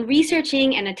 When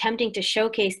researching and attempting to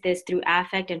showcase this through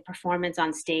affect and performance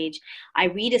on stage, I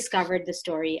rediscovered the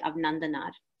story of Nandanar.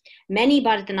 Many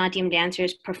Bharatanatyam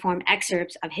dancers perform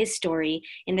excerpts of his story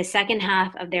in the second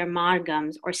half of their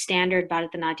margams or standard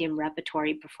Bharatanatyam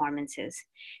repertory performances.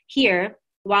 Here,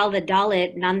 while the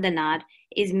Dalit Nandanar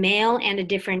is male and a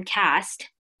different caste,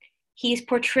 he is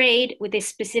portrayed with a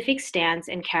specific stance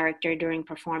and character during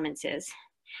performances.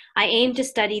 I aim to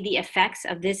study the effects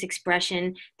of this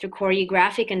expression through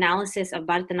choreographic analysis of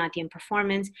Bharatanatyam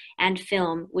performance and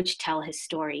film which tell his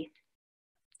story.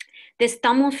 This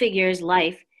Tamil figure's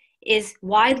life is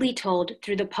widely told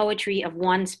through the poetry of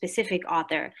one specific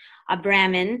author, a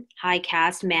Brahmin, high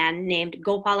caste man named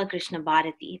Gopalakrishna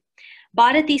Bharati.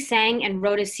 Bharati sang and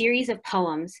wrote a series of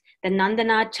poems, the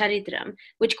Nandanar Charitram,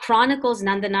 which chronicles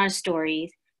Nandanar's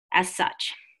stories as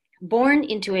such. Born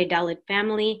into a Dalit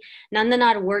family,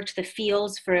 Nandanar worked the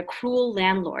fields for a cruel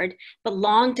landlord, but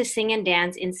longed to sing and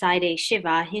dance inside a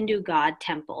Shiva, Hindu god,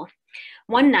 temple.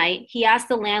 One night, he asked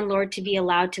the landlord to be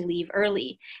allowed to leave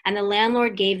early, and the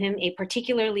landlord gave him a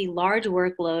particularly large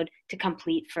workload to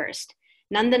complete first.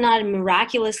 Nandanar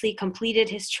miraculously completed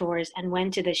his chores and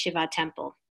went to the Shiva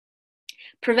temple.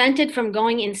 Prevented from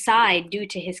going inside due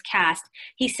to his caste,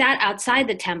 he sat outside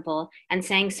the temple and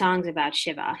sang songs about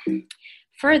Shiva.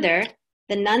 Further,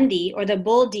 the Nandi, or the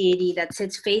bull deity that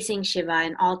sits facing Shiva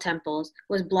in all temples,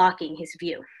 was blocking his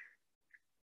view.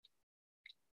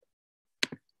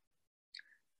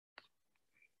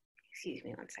 Excuse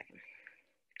me one second.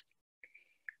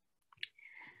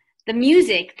 The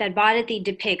music that Bharati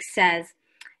depicts says,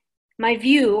 "My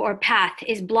view or path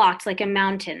is blocked like a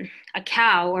mountain. A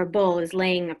cow or bull is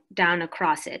laying down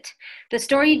across it." The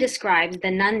story describes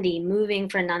the Nandi moving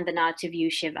for Nandanar to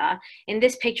view Shiva. In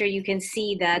this picture, you can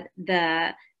see that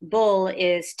the bull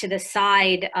is to the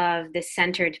side of the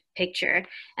centered picture,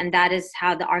 and that is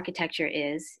how the architecture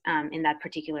is in that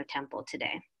particular temple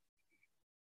today.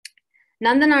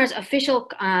 Nandanar's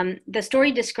the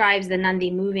story describes the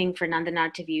Nandi moving for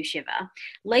Nandanar to view Shiva.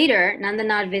 Later,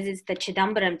 Nandanar visits the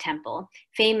Chidambaram temple,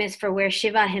 famous for where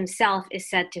Shiva himself is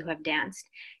said to have danced.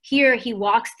 Here, he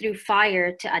walks through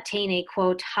fire to attain a,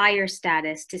 quote, higher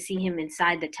status to see him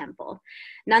inside the temple.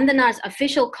 Nandanar's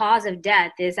official cause of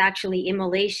death is actually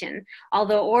immolation,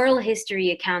 although oral history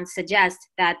accounts suggest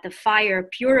that the fire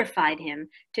purified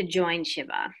him to join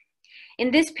Shiva. In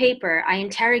this paper, I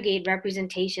interrogate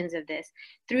representations of this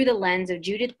through the lens of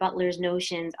Judith Butler's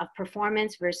notions of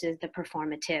performance versus the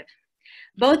performative.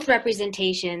 Both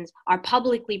representations are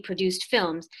publicly produced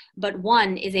films, but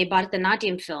one is a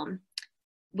Bharatanatyam film,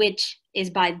 which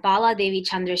is by Bala Devi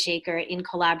Chandrasekhar in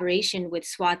collaboration with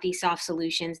Swati Soft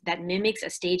Solutions that mimics a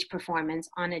stage performance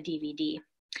on a DVD.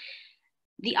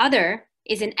 The other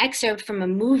is an excerpt from a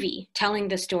movie telling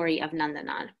the story of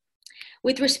Nandanar.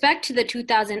 With respect to the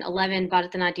 2011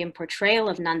 Bharatanatyam portrayal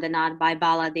of Nandanar by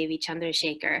Bala Devi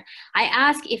Chandrasekhar, I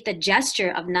ask if the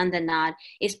gesture of Nandanar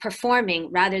is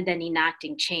performing rather than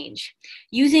enacting change.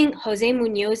 Using Jose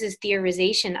Munoz's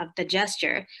theorization of the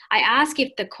gesture, I ask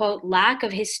if the, quote, lack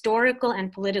of historical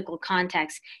and political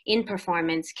context in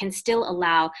performance can still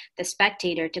allow the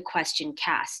spectator to question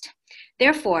caste.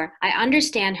 Therefore, I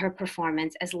understand her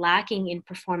performance as lacking in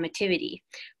performativity,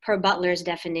 per Butler's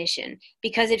definition,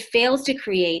 because it fails to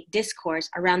create discourse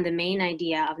around the main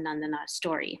idea of Nandanar's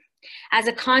story. As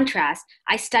a contrast,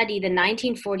 I study the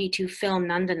 1942 film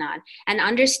Nandanar and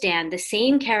understand the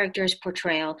same character's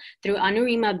portrayal through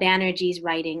Anurima Banerjee's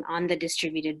writing on the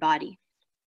distributed body.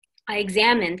 I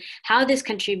examine how this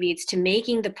contributes to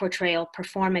making the portrayal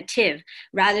performative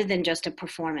rather than just a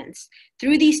performance.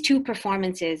 Through these two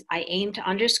performances, I aim to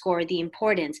underscore the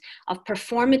importance of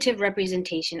performative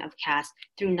representation of caste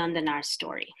through Nandanar's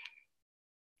story.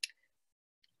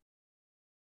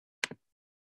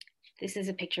 This is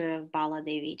a picture of Bala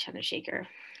Devi Chandrasekhar.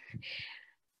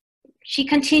 She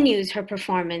continues her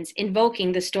performance,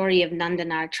 invoking the story of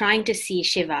Nandanar trying to see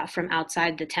Shiva from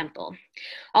outside the temple.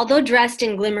 Although dressed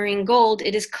in glimmering gold,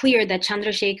 it is clear that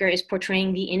Chandrasekhar is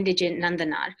portraying the indigent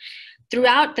Nandanar.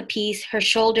 Throughout the piece, her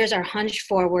shoulders are hunched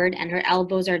forward and her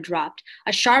elbows are dropped,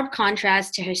 a sharp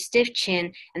contrast to her stiff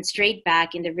chin and straight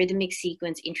back in the rhythmic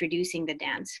sequence introducing the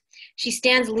dance. She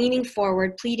stands leaning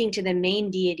forward, pleading to the main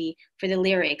deity for the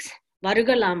lyrics,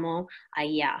 Varugalamo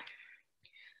Ayya.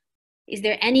 Is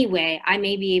there any way I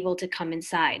may be able to come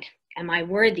inside? Am I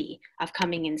worthy of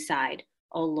coming inside,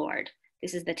 O Lord?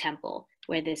 This is the temple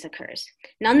where this occurs.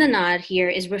 Nandanar here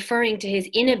is referring to his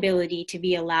inability to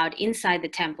be allowed inside the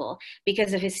temple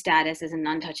because of his status as an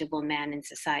untouchable man in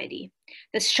society.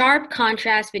 The sharp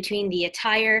contrast between the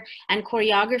attire and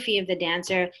choreography of the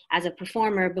dancer as a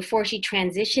performer before she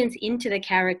transitions into the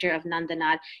character of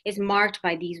Nandanar is marked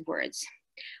by these words.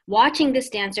 Watching this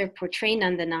dancer portray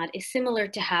Nandanar is similar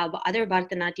to how other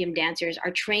Bharatanatyam dancers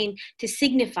are trained to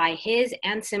signify his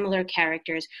and similar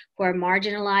characters who are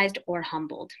marginalized or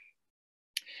humbled.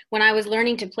 When I was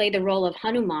learning to play the role of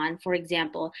Hanuman, for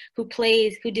example, who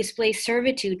displays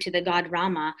servitude to the god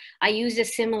Rama, I used a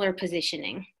similar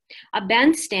positioning. A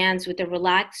bent stance with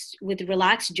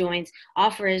relaxed joints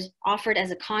offered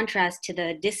as a contrast to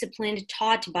the disciplined,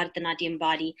 taught Bharatanatyam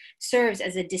body serves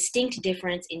as a distinct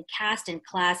difference in caste and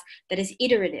class that is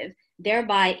iterative,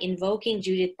 thereby invoking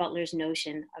Judith Butler's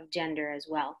notion of gender as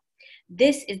well.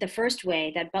 This is the first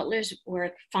way that Butler's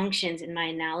work functions in my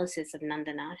analysis of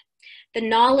Nandanar. The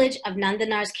knowledge of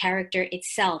Nandanar's character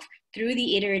itself through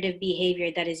the iterative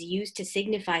behavior that is used to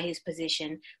signify his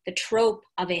position, the trope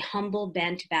of a humble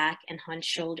bent back and hunched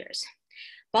shoulders.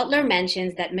 Butler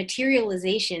mentions that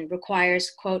materialization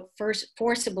requires, quote,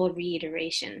 forcible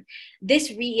reiteration.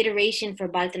 This reiteration for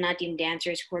Bharatanatyam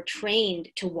dancers who are trained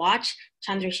to watch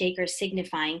Chandrasekhar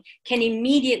signifying can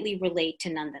immediately relate to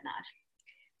Nandanar.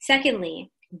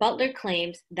 Secondly, Butler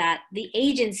claims that the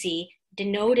agency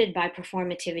denoted by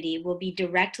performativity will be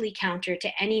directly counter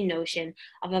to any notion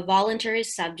of a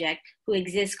voluntarist subject who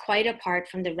exists quite apart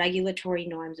from the regulatory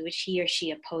norms which he or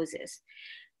she opposes.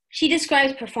 She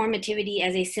describes performativity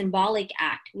as a symbolic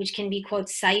act which can be, quote,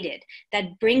 cited,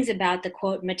 that brings about the,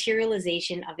 quote,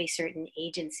 materialization of a certain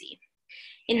agency.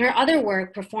 In her other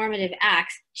work, Performative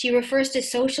Acts, she refers to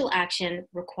social action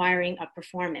requiring a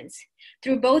performance.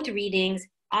 Through both readings,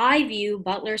 I view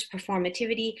Butler's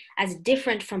performativity as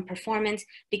different from performance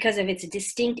because of its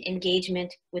distinct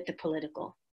engagement with the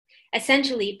political.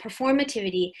 Essentially,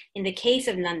 performativity in the case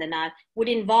of Nandanar would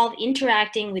involve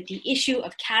interacting with the issue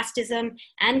of casteism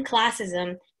and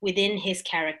classism within his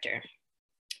character.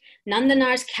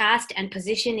 Nandanar's caste and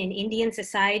position in Indian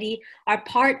society are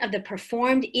part of the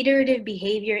performed iterative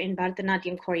behavior in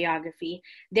Bharatanatyam choreography,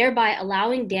 thereby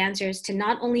allowing dancers to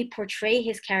not only portray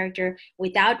his character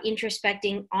without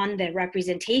introspecting on the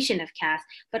representation of caste,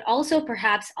 but also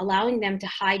perhaps allowing them to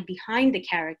hide behind the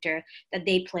character that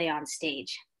they play on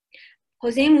stage.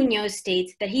 Jose Munoz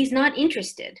states that he's not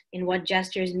interested in what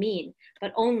gestures mean,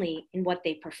 but only in what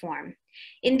they perform.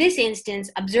 In this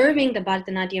instance, observing the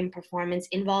Bharatanatyam performance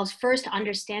involves first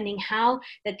understanding how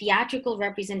the theatrical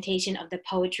representation of the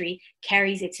poetry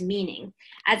carries its meaning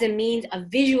as a means of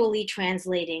visually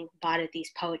translating Bharati's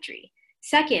poetry.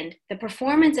 Second, the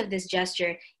performance of this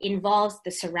gesture involves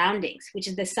the surroundings, which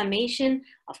is the summation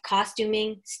of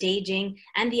costuming, staging,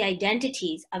 and the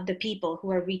identities of the people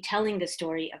who are retelling the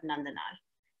story of Nandanar.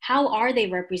 How are they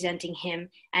representing him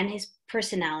and his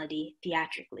personality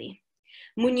theatrically?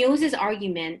 Munoz's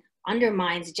argument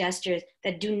undermines gestures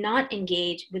that do not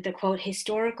engage with the, quote,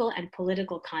 historical and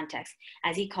political context,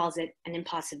 as he calls it, an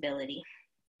impossibility.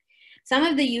 Some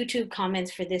of the YouTube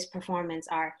comments for this performance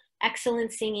are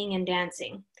excellent singing and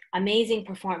dancing, amazing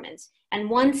performance, and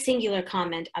one singular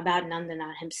comment about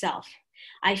Nandanar himself.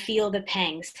 I feel the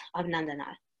pangs of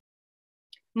Nandanar.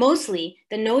 Mostly,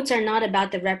 the notes are not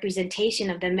about the representation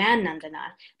of the man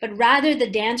Nandanar, but rather the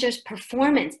dancer's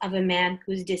performance of a man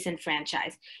who's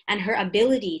disenfranchised and her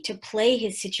ability to play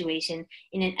his situation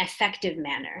in an effective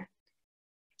manner.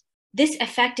 This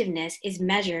effectiveness is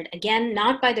measured, again,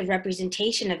 not by the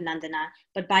representation of Nandanar,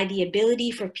 but by the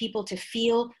ability for people to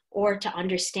feel or to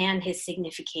understand his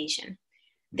signification.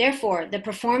 Therefore, the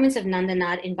performance of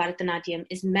Nandanar in Bharatanatyam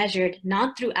is measured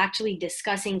not through actually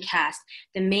discussing caste,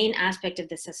 the main aspect of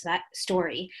the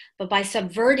story, but by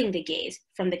subverting the gaze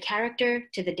from the character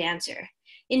to the dancer.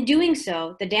 In doing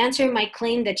so, the dancer might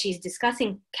claim that she's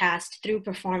discussing caste through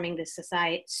performing the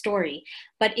society story,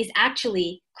 but is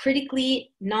actually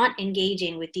critically not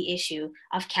engaging with the issue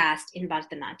of caste in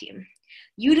Bharatanatyam.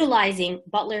 Utilizing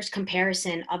Butler's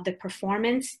comparison of the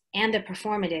performance and the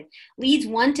performative leads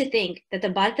one to think that the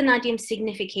Bharatanatyam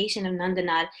signification of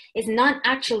Nandanar is not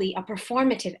actually a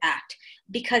performative act,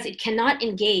 because it cannot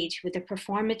engage with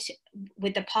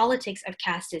the politics of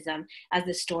casteism as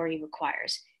the story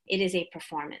requires. It is a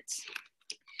performance.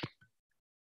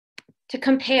 To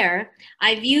compare,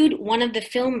 I viewed one of the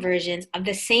film versions of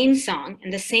the same song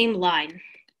and the same line,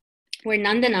 where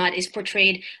Nandanar is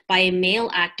portrayed by a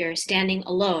male actor standing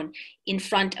alone in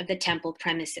front of the temple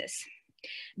premises.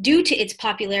 Due to its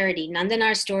popularity,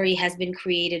 Nandanar's story has been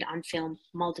created on film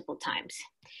multiple times.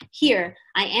 Here,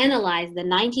 I analyzed the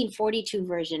 1942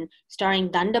 version starring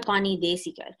Dandapani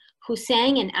Desikar, who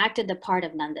sang and acted the part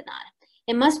of Nandanar.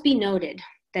 It must be noted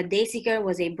that Desikar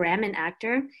was a Brahmin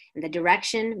actor, and the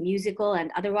direction, musical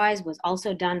and otherwise, was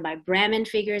also done by Brahmin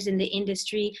figures in the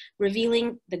industry,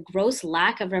 revealing the gross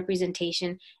lack of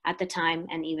representation at the time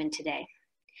and even today.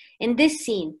 In this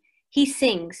scene, he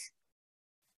sings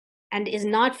and is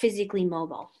not physically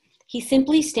mobile. He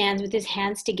simply stands with his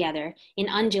hands together in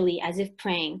Anjali as if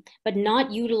praying, but not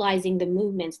utilizing the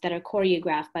movements that are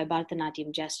choreographed by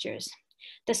Bharatanatyam gestures.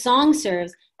 The song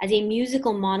serves as a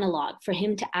musical monologue for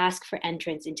him to ask for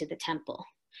entrance into the temple.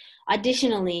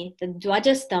 Additionally, the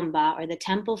Dwajastamba, or the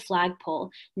temple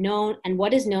flagpole, and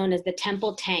what is known as the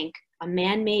temple tank, a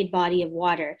man-made body of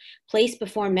water placed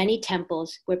before many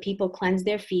temples where people cleanse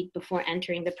their feet before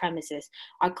entering the premises,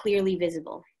 are clearly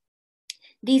visible.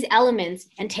 These elements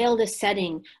entail the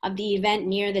setting of the event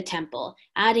near the temple,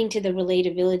 adding to the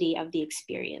relatability of the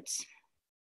experience.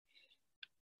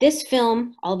 This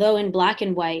film, although in black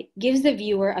and white, gives the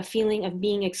viewer a feeling of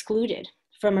being excluded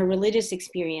from a religious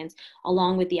experience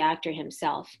along with the actor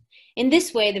himself. In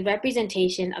this way, the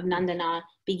representation of Nandanar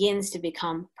begins to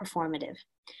become performative.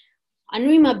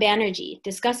 Anurima Banerjee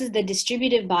discusses the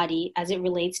distributive body as it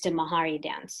relates to Mahari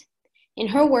dance. In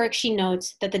her work, she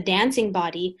notes that the dancing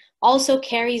body also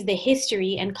carries the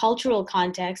history and cultural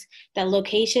context that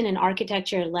location and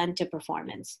architecture lend to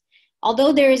performance.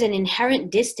 Although there is an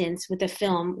inherent distance with the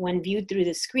film when viewed through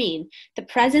the screen, the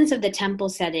presence of the temple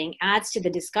setting adds to the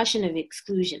discussion of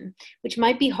exclusion, which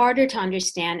might be harder to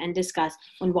understand and discuss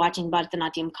when watching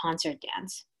Bharatanatyam concert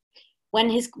dance.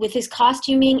 With his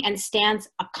costuming and stance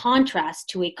a contrast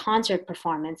to a concert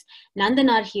performance,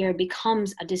 Nandanar here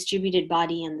becomes a distributed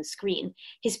body in the screen,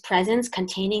 his presence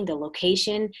containing the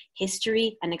location,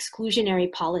 history, and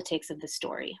exclusionary politics of the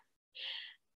story.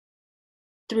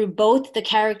 Through both the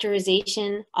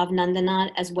characterization of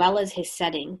Nandanar as well as his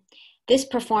setting, this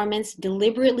performance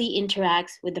deliberately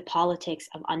interacts with the politics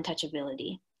of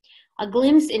untouchability. A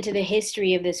glimpse into the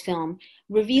history of this film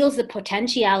reveals the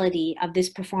potentiality of this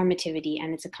performativity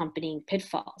and its accompanying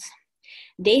pitfalls.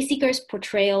 Desikar's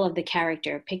portrayal of the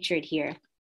character, pictured here,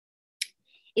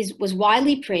 was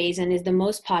widely praised and is the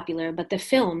most popular, but the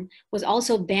film was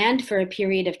also banned for a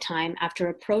period of time after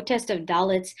a protest of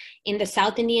Dalits in the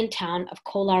South Indian town of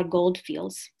Kolar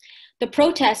goldfields. The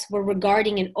protests were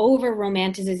regarding an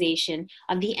over-romanticization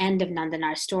of the end of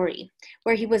Nandanar's story,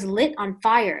 where he was lit on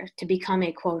fire to become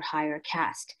a, quote, higher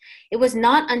caste. It was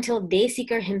not until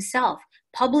Desikar himself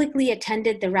publicly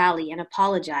attended the rally and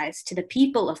apologized to the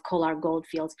people of Kolar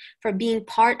goldfields for being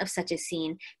part of such a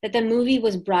scene that the movie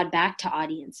was brought back to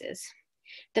audiences.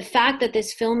 The fact that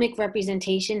this filmic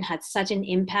representation had such an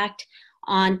impact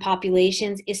on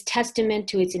populations is testament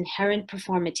to its inherent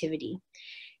performativity.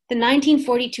 The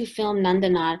 1942 film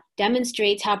Nandanar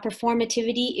demonstrates how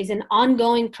performativity is an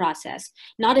ongoing process,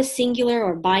 not a singular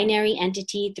or binary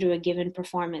entity through a given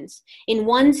performance. In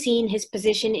one scene, his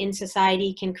position in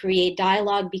society can create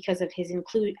dialogue because of his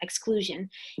exclusion.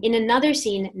 In another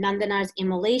scene, Nandanar's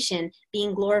immolation,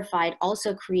 being glorified,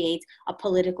 also creates a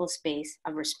political space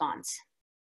of response.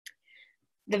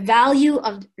 The value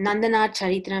of Nandanar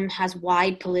Charitram has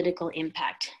wide political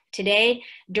impact. Today,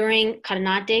 during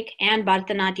Carnatic and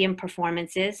Bharatanatyam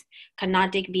performances,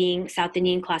 Carnatic being South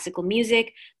Indian classical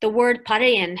music, the word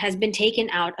Parayan has been taken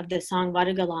out of the song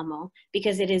Varagalamo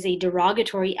because it is a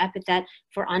derogatory epithet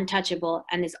for untouchable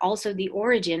and is also the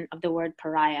origin of the word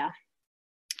pariah.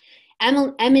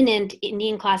 Eminent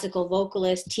Indian classical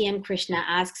vocalist T.M. Krishna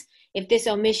asks if this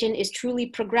omission is truly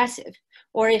progressive,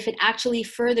 or if it actually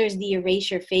furthers the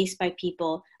erasure faced by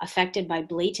people affected by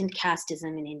blatant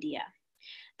casteism in India.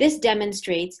 This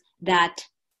demonstrates that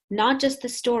not just the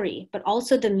story, but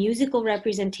also the musical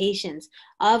representations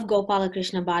of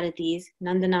Gopalakrishna Bharati's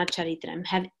Nandanar Charitram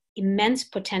have immense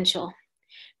potential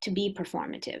to be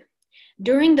performative.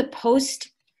 During the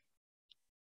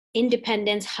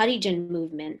independence Harijan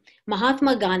movement,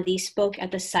 Mahatma Gandhi spoke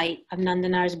at the site of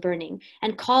Nandanar's burning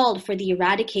and called for the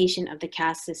eradication of the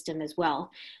caste system as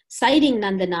well, citing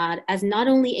Nandanar as not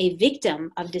only a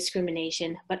victim of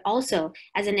discrimination, but also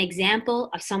as an example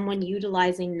of someone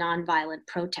utilizing nonviolent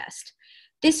protest.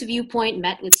 This viewpoint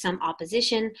met with some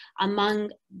opposition among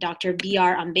Dr.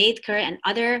 B.R. Ambedkar and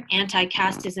other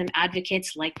anti-casteism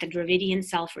advocates like the Dravidian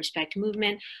self-respect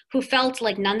movement, who felt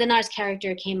like Nandanar's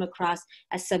character came across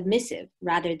as submissive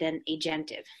rather than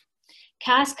agentive.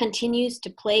 Caste continues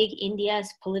to plague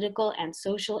India's political and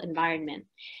social environment.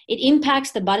 It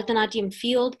impacts the Bharatanatyam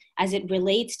field as it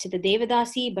relates to the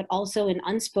Devadasi, but also in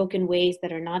unspoken ways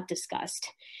that are not discussed.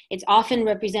 It's often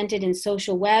represented in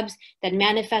social webs that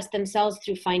manifest themselves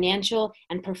through financial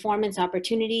and performance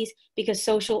opportunities because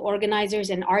social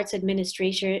organizers and arts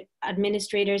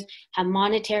administrators have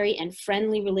monetary and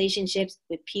friendly relationships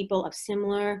with people of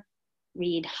similar,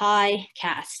 read, high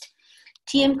caste.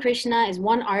 T.M. Krishna is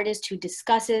one artist who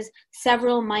discusses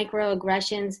several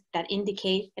microaggressions that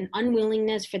indicate an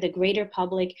unwillingness for the greater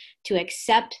public to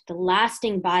accept the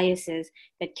lasting biases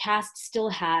that caste still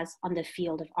has on the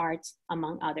field of arts,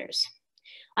 among others.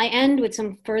 I end with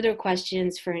some further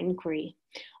questions for inquiry.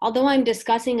 Although I'm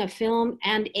discussing a film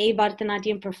and a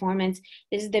Bharatanatyam performance,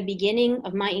 this is the beginning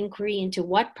of my inquiry into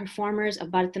what performers of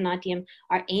Bharatanatyam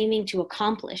are aiming to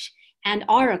accomplish and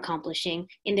are accomplishing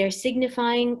in their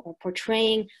signifying or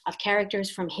portraying of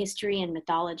characters from history and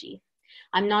mythology.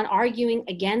 I'm not arguing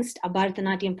against a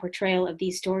Bharatanatyam portrayal of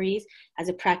these stories. As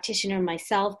a practitioner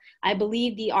myself, I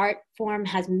believe the art form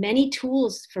has many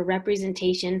tools for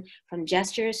representation, from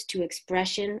gestures to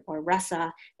expression or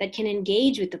rasa, that can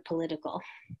engage with the political.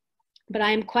 But I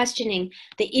am questioning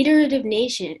the iterative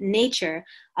nature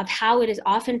of how it is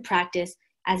often practiced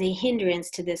as a hindrance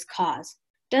to this cause.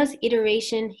 Does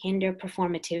iteration hinder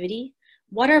performativity?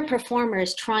 What are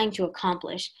performers trying to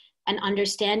accomplish? An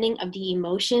understanding of the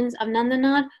emotions of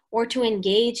Nandanar, or to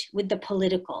engage with the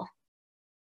political?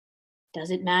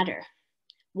 Does it matter?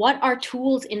 What are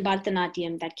tools in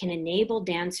Bharatanatyam that can enable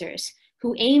dancers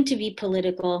who aim to be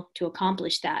political to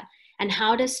accomplish that? And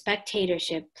how does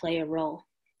spectatorship play a role?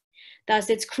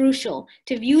 Thus, it's crucial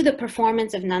to view the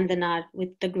performance of Nandanar with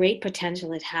the great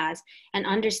potential it has and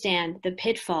understand the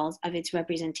pitfalls of its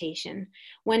representation.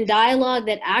 When dialogue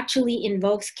that actually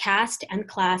invokes caste and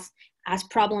class as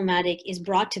problematic is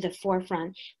brought to the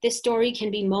forefront, this story can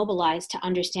be mobilized to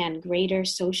understand greater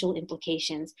social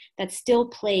implications that still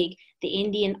plague the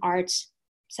Indian arts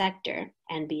sector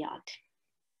and beyond.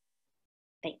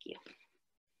 Thank you.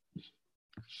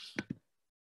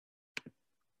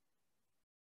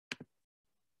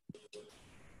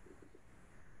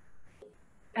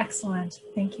 Excellent.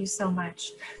 Thank you so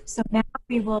much. So now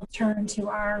we will turn to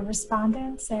our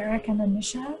respondents, Eric and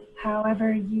Anusha.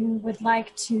 However you would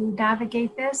like to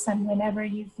navigate this, and whenever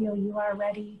you feel you are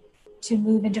ready to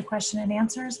move into question and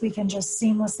answers, we can just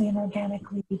seamlessly and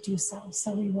organically do so.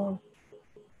 So we will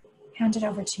hand it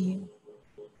over to you.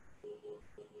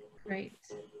 Great.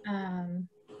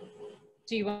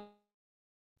 Do you want,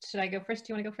 should I go first?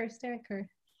 Do you want to go first, Eric? Or?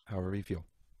 However you feel.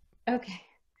 Okay.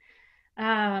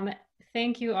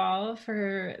 Thank you all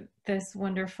for this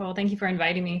wonderful, thank you for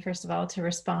inviting me, first of all, to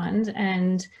respond.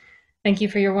 And thank you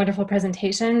for your wonderful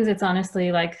presentations. It's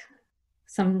honestly like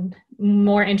some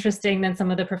more interesting than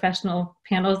some of the professional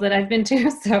panels that I've been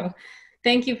to. So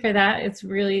thank you for that. It's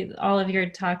really, all of your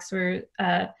talks were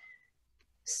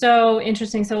so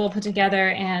interesting, so well put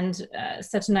together, and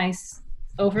such nice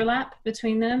overlap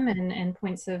between them, and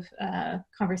points of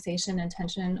conversation and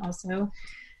tension also.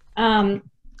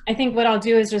 I think what I'll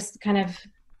do is just kind of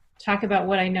talk about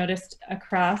what I noticed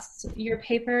across your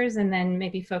papers, and then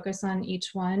maybe focus on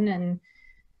each one and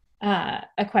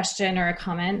a question or a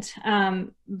comment.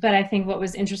 But I think what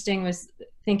was interesting was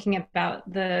thinking about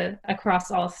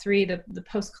across all three, the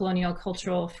post-colonial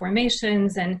cultural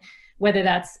formations, and whether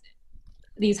that's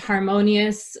these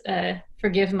harmonious,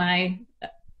 forgive my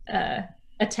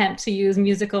attempt to use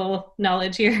musical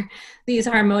knowledge here, these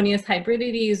harmonious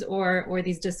hybridities or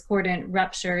these discordant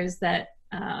ruptures that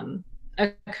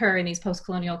occur in these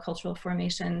post-colonial cultural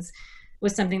formations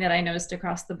was something that I noticed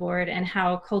across the board, and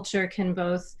how culture can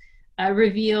both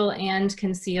reveal and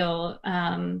conceal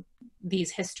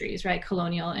these histories, right?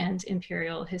 Colonial and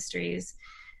imperial histories.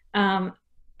 I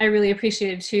really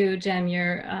appreciated too, Jem,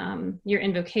 your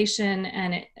invocation,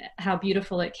 and how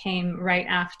beautiful it came right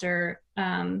after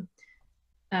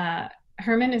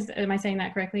Hermann, am I saying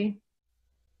that correctly?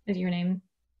 Is your name?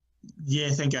 Yeah,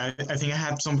 I think I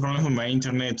had some problem with my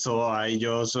internet, so I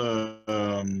just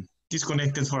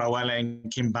disconnected for a while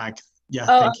and came back. Yeah.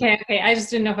 Oh, okay, okay. I just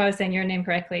didn't know if I was saying your name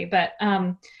correctly, but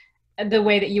the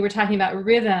way that you were talking about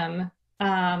rhythm,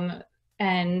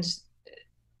 and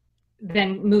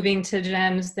then moving to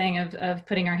Jem's thing of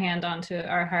putting our hand onto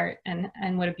our heart,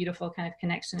 and what a beautiful kind of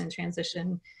connection and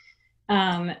transition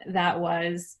that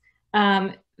was.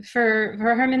 For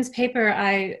Hermann's paper,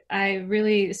 I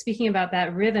really, speaking about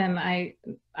that rhythm,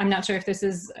 I'm not sure if this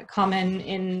is common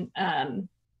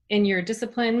in your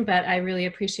discipline, but I really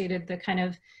appreciated the kind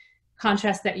of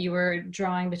contrast that you were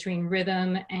drawing between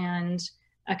rhythm and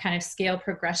a kind of scale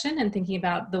progression, and thinking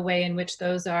about the way in which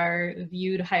those are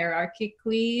viewed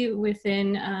hierarchically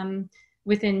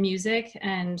within music.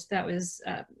 And that was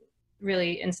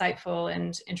really insightful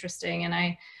and interesting. And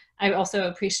I also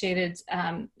appreciated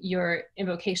your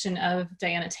invocation of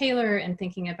Diana Taylor, and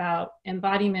thinking about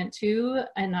embodiment too,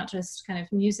 and not just kind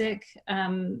of music,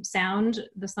 sound,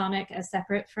 the sonic as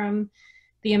separate from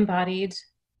the embodied.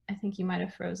 I think you might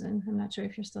have frozen. I'm not sure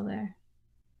if you're still there.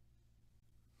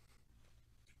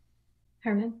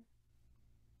 Hermann?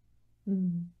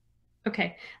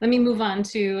 Okay, let me move on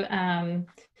to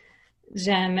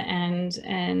Jem and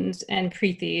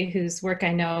Preethi, whose work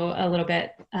I know a little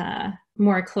bit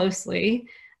more closely.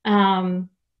 Jem,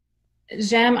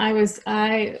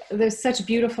 there's such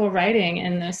beautiful writing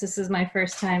in this. This is my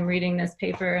first time reading this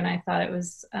paper, and I thought it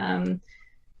was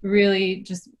really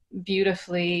just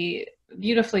beautifully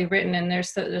written. And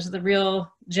there's the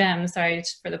real gems, sorry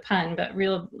for the pun, but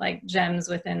real like gems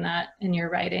within that in your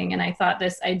writing. And I thought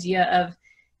this idea of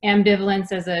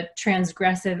ambivalence as a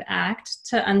transgressive act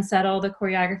to unsettle the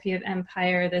choreography of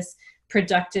empire, this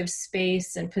productive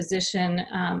space and position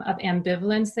of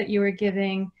ambivalence that you were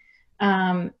giving,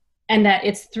 and that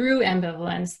it's through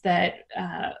ambivalence that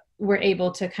we're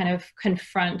able to kind of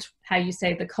confront, how you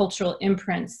say, the cultural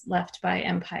imprints left by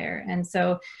empire. And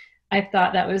so I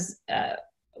thought that was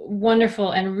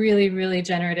wonderful and really, really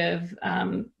generative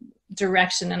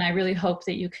direction. And I really hope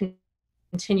that you can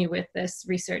continue with this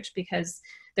research, because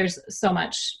there's so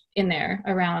much in there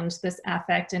around this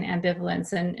affect and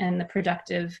ambivalence and the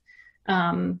productive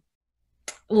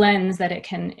lens that it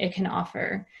can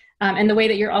offer. And the way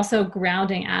that you're also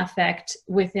grounding affect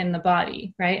within the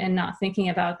body, right? And not thinking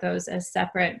about those as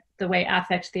separate, the way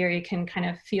affect theory can kind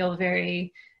of feel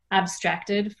very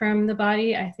abstracted from the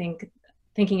body. I think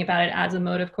thinking about it as a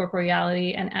mode of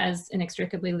corporeality and as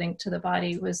inextricably linked to the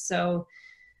body was so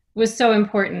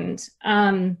important.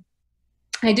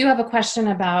 I do have a question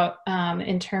about,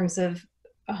 in terms of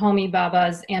Homi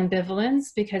Bhabha's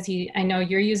ambivalence, because I know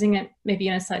you're using it maybe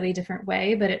in a slightly different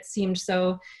way, but it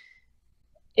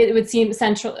would seem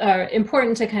central,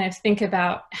 important to kind of think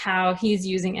about how he's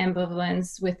using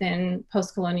ambivalence within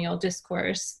post-colonial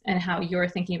discourse, and how you're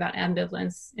thinking about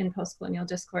ambivalence in post-colonial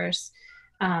discourse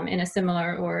in a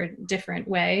similar or different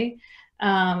way.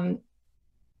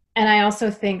 And I also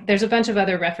think there's a bunch of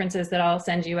other references that I'll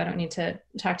send you. I don't need to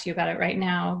talk to you about it right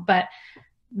now. But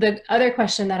the other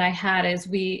question that I had is,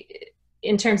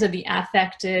 in terms of the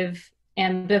affective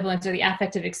ambivalence or the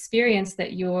affective experience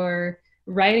that you're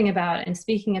writing about and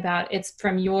speaking about, it's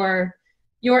from your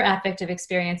affective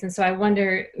experience. And so I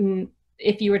wonder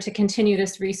if you were to continue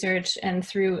this research and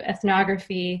through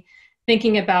ethnography,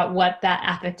 thinking about what that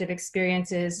affective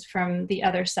experience is from the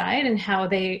other side, and how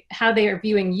they are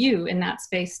viewing you in that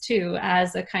space too,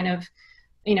 as a kind of,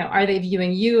 are they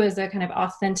viewing you as a kind of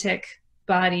authentic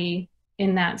body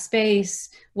in that space?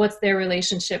 What's their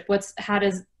relationship? What's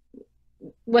the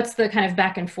kind of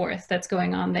back and forth that's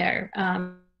going on there?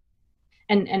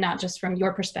 And not just from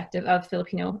your perspective of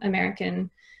Filipino-American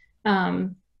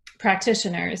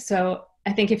practitioners. So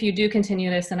I think if you do continue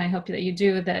this, and I hope that you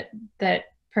do, that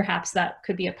perhaps that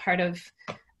could be a part of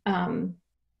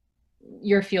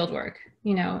your field work,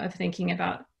 of thinking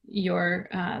about your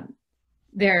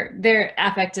their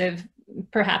affective,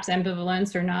 perhaps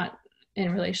ambivalence, or not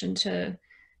in relation to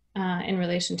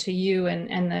you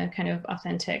and the kind of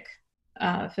authentic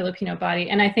Filipino body.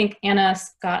 And I think Anna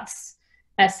Scott's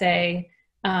essay,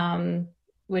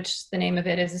 which the name of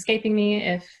it is escaping me,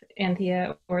 if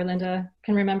Anthea or Linda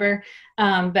can remember,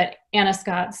 but Anna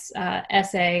Scott's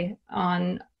essay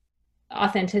on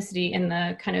authenticity in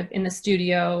the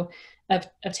studio of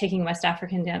taking West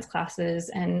African dance classes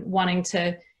and wanting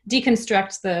to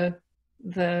deconstruct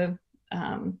the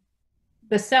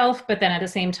self, but then at the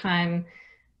same time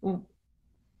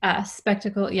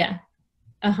spectacle,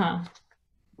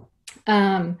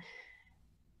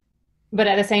 but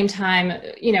at the same time,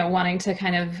 wanting to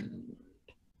kind of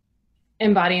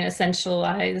embody an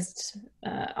essentialized,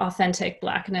 authentic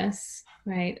Blackness,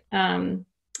 right?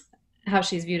 How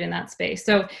she's viewed in that space.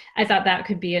 So I thought that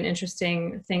could be an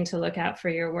interesting thing to look at for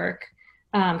your work,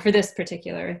 for this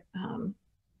particular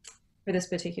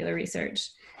research.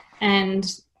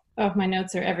 And Oh, my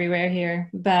notes are everywhere here,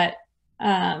 but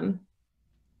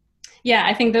yeah,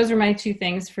 I think those are my two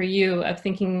things for you of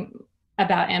thinking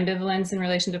about ambivalence in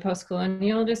relation to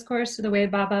post-colonial discourse, to the way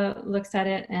Baba looks at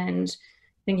it, and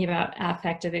thinking about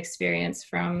affective experience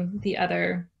from the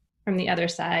other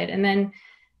side. And then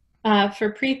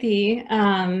for Preethi,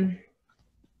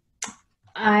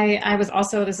 I was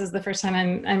also, this is the first time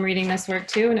I'm reading this work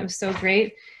too, and it was so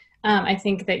great. I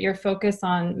think that your focus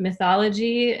on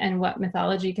mythology and what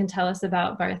mythology can tell us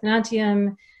about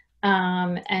Bharatanatyam,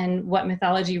 and what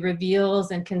mythology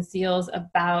reveals and conceals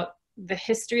about the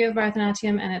history of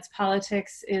Bharatanatyam and its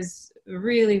politics is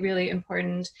really, really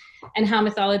important, and how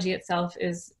mythology itself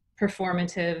is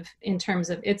performative in terms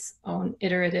of its own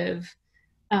iterative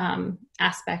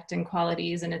aspect and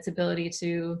qualities, and its ability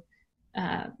to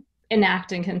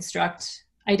enact and construct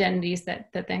identities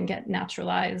that then get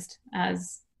naturalized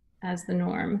as the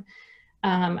norm.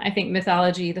 I think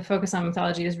mythology, the focus on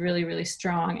mythology is really, really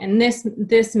strong. And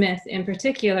this myth in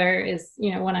particular is,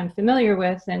 you know, one I'm familiar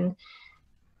with,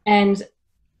 and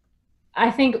I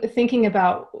think thinking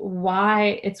about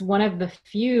why it's one of the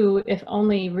few, if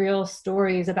only, real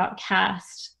stories about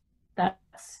caste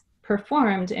that's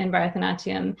performed in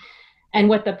Bharatanatyam, and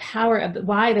what the power of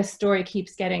why the story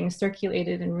keeps getting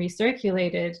circulated and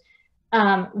recirculated.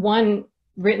 One,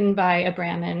 written by a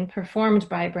Brahmin, performed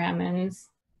by Brahmins.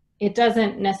 It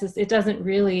doesn't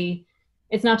really,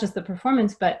 it's not just the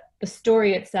performance, but the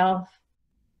story itself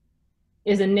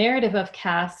is a narrative of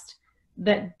caste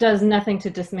that does nothing to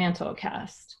dismantle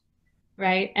caste,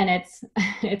 right? And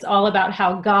it's all about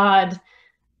how God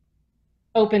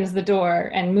opens the door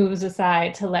and moves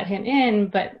aside to let him in,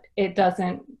 but it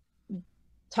doesn't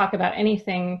talk about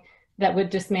anything that would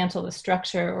dismantle the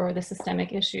structure or the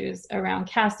systemic issues around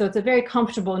caste. So it's a very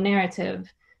comfortable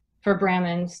narrative for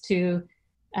Brahmins to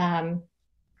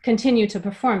continue to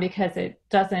perform, because it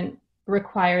doesn't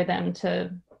require them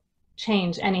to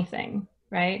change anything,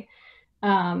 right?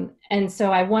 And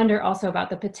so I wonder also about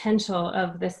the potential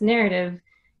of this narrative.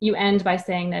 You end by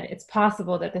saying that it's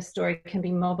possible that this story can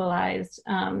be mobilized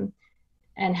and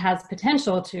has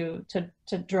potential to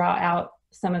draw out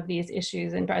some of these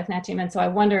issues in Bharatanatyam. And so I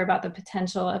wonder about the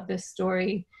potential of this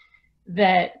story,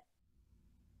 that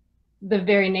the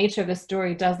very nature of the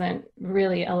story doesn't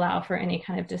really allow for any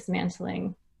kind of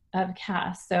dismantling of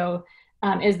caste. So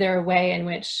is there a way in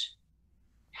which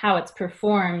how it's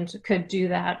performed could do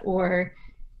that, or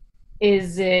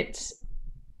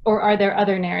are there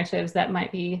other narratives that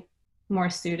might be more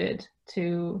suited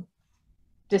to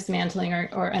dismantling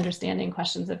or understanding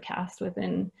questions of caste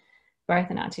within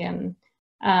Bharatanatyam?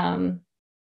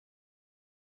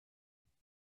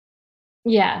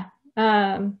 Yeah.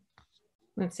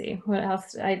 Let's see, what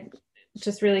else? I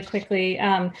just really quickly,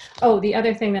 the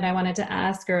other thing that I wanted to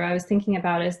ask, or I was thinking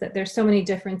about, is that there's so many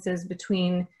differences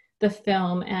between the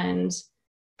film and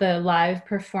the live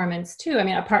performance too. I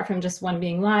mean, apart from just one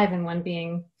being live and one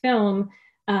being film,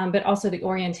 but also the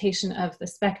orientation of the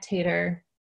spectator,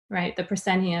 right? The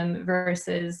proscenium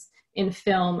versus in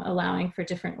film allowing for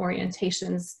different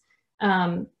orientations,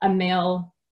 a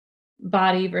male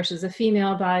body versus a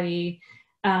female body,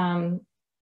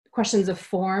 questions of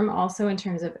form also in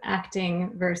terms of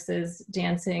acting versus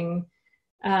dancing.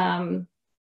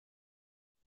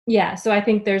 Yeah, so I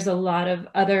think there's a lot of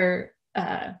other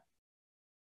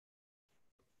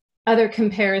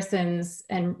comparisons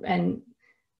and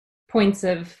points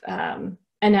of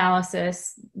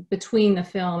analysis between the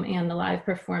film and the live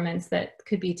performance that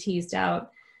could be teased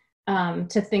out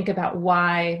to think about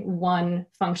why one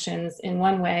functions in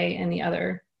one way and the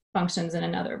other functions in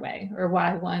another way, or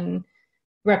why one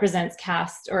represents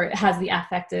caste or has the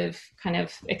affective kind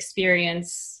of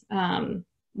experience,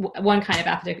 one kind of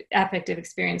affective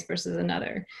experience versus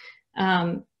another.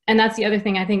 And that's the other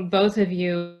thing, I think both of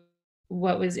you,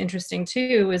 what was interesting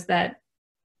too was that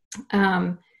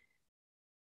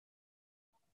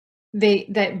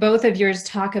that both of yours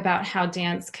talk about how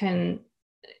dance can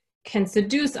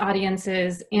seduce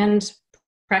audiences and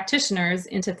practitioners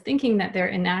into thinking that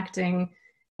they're enacting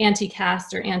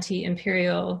anti-caste or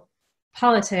anti-imperial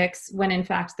politics when in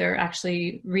fact they're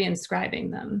actually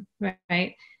reinscribing them,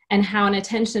 right? And how an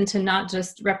attention to not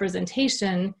just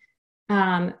representation,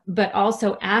 but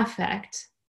also affect,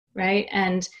 right?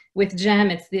 And with Jem,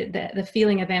 it's the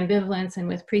feeling of ambivalence, and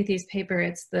with Preethi's paper,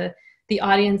 it's the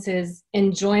audience's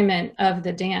enjoyment of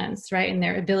the dance, right? And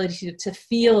their ability to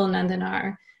feel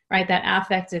Nandanar, right? That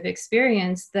affective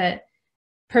experience that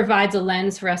provides a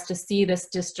lens for us to see this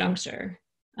disjuncture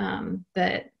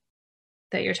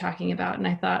that you're talking about. And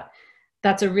I thought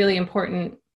that's a really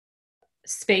important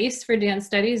space for dance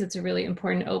studies. It's a really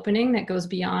important opening that goes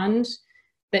beyond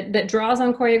that draws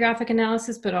on choreographic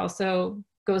analysis, but also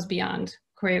goes beyond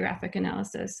choreographic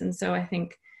analysis. And so I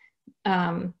think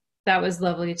that was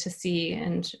lovely to see,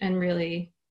 and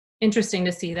really interesting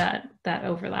to see that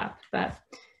overlap. But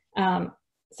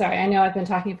sorry, I know I've been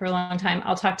talking for a long time.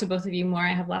 I'll talk to both of you more.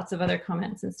 I have lots of other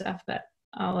comments and stuff, but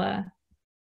I'll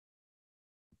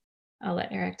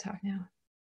let Eric talk now.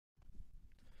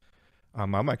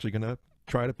 I'm actually going to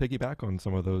try to piggyback on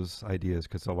some of those ideas,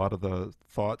 because a lot of the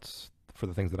thoughts for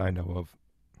the things that I know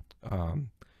of,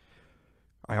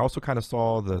 I also kind of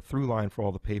saw the through line for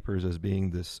all the papers as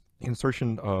being this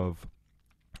insertion of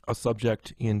a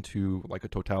subject into like a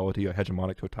totality, a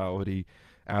hegemonic totality,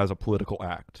 as a political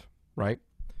act, right?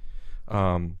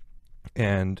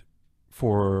 And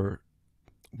for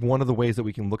one of the ways that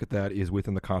we can look at that is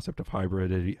within the concept of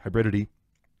hybridity,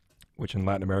 which in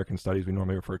Latin American studies we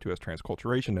normally refer to as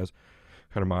transculturation, as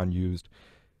Hermann used.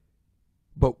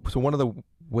 But so one of the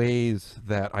ways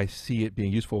that I see it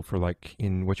being useful for, like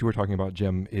in what you were talking about,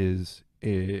 Jem, is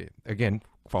again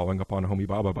following up on Homi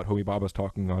Bhabha, but Homi Bhabha's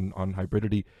talking on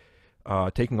hybridity,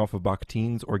 taking off of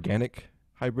Bakhtin's organic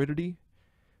hybridity,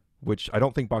 which I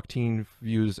don't think Bakhtin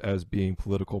views as being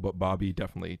political, but Bobby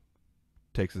definitely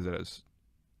takes it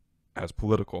as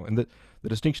political. And the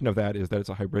distinction of that is that it's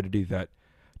a hybridity that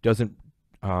doesn't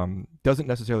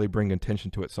necessarily bring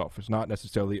attention to itself. It's not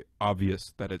necessarily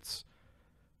obvious that it's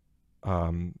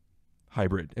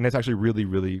hybrid, and it's actually really,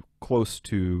 really close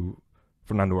to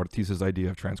Fernando Ortiz's idea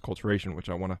of transculturation, which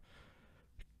I want to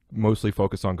mostly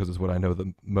focus on because it's what I know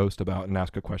the most about, and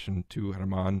ask a question to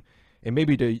Hermann, and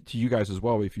maybe to you guys as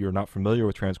well if you're not familiar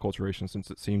with transculturation, since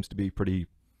it seems to be pretty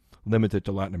limited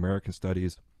to Latin American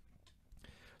studies.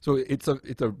 So it's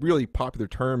a really popular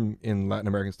term in Latin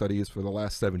American studies for the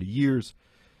last 70 years.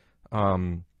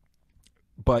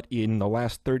 But in the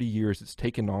last 30 years, it's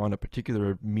taken on a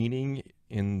particular meaning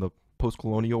in the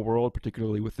post-colonial world,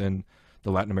 particularly within the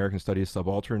Latin American studies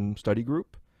subaltern study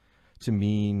group, to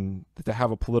mean to have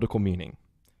a political meaning.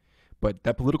 But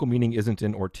that political meaning isn't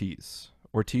in Ortiz.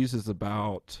 Ortiz is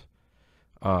about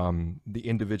the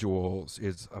individuals,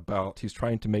 he's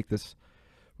trying to make this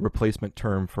replacement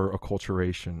term for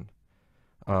acculturation.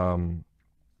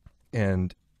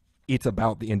 And it's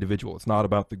about the individual. It's not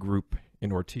about the group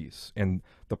in Ortiz. And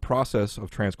the process of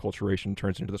transculturation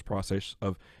turns into this process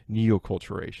of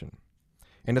neoculturation.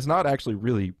 And it's not actually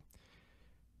really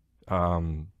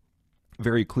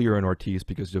very clear in Ortiz,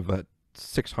 because of that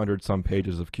 600 some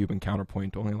pages of Cuban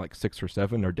counterpoint, only like 6 or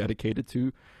 7 are dedicated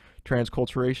to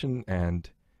transculturation, and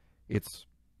it's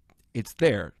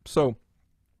there. So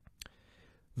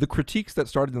the critiques that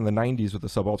started in the 90s with the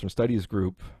subaltern studies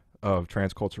group of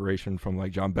transculturation from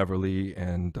like John Beverly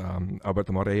and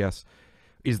Alberto Moreas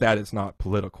is that it's not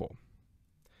political.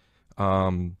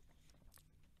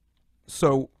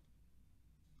 So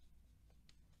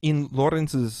in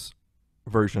Lorenz's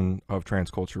version of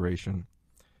transculturation,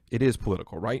 it is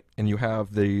political, right? And you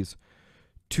have these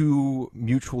two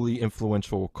mutually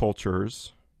influential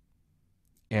cultures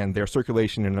and their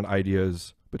circulation and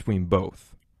ideas between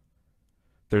both.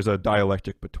 There's a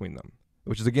dialectic between them,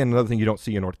 which is, again, another thing you don't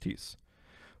see in Ortiz.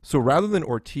 So rather than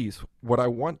Ortiz, what I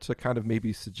want to kind of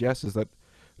maybe suggest is that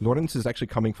Lorenz is actually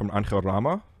coming from Angel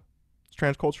Rama's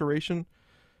transculturation,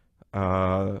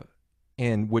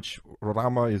 and which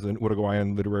Rama is an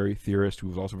Uruguayan literary theorist who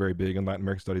was also very big in Latin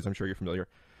American studies. I'm sure you're familiar.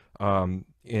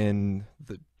 In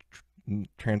the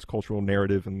transcultural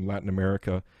narrative in Latin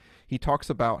America, he talks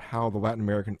about how the Latin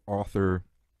American author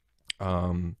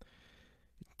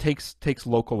takes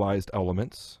localized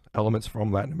elements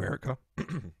from Latin America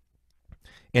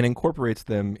and incorporates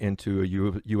them into a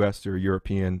U.S. or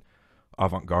European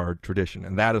avant-garde tradition.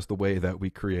 And that is the way that we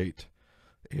create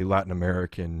a Latin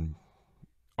American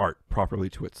art properly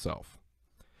to itself.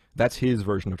 That's his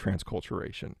version of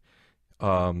transculturation.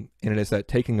 And it is that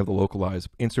taking of the localized,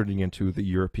 inserting into the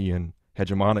European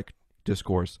hegemonic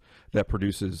discourse that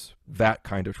produces that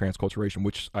kind of transculturation,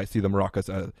 which I see the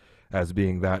Maracas as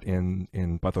being that in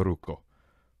Patoruco,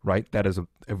 right? That is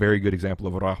a very good example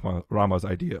of Rama's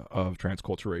idea of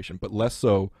transculturation, but less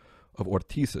so of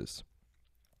Ortiz's.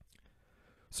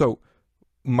 So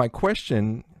my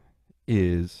question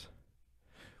is,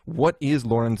 what is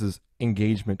Lorenz's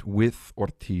engagement with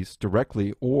Ortiz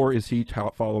directly, or is he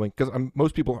following, because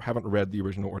most people haven't read the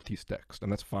original Ortiz text,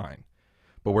 and that's fine,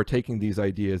 but we're taking these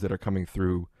ideas that are coming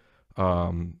through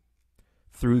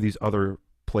these other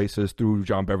places, through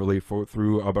John Beverly,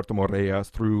 through Alberto Moreas,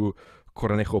 through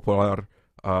Cornejo Polar,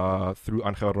 through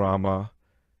Angel Rama,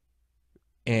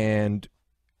 and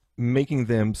making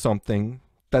them something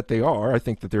that they are. I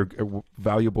think that they're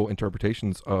valuable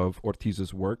interpretations of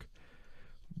Ortiz's work,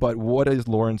 but what is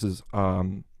Lorenz's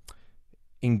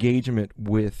engagement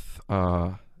with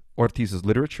Ortiz's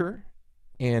literature,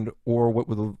 and or what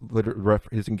would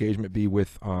his engagement be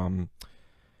with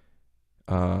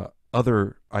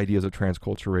other ideas of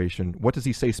transculturation? What does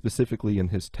he say specifically in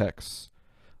his texts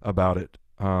about it?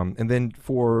 And then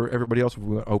for everybody else,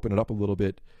 we want to open it up a little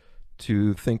bit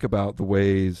to think about the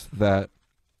ways that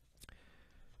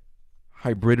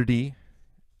hybridity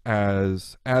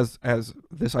as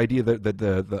this idea that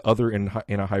the other in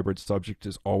a hybrid subject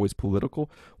is always political,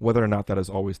 whether or not that is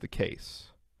always the case.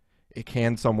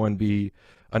 Can someone be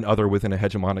an other within a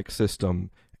hegemonic system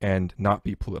and not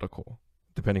be political?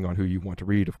 Depending on who you want to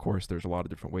read, of course, there's a lot of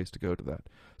different ways to go to that.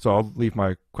 So I'll leave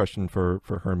my question for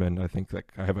Hermann. I think that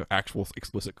I have an actual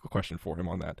explicit question for him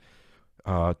on that.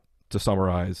 To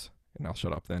summarize, and I'll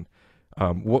shut up then.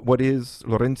 What is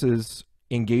Lorenz's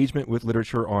engagement with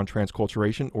literature on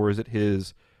transculturation, or is it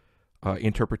his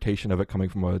interpretation of it coming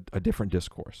from a different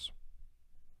discourse?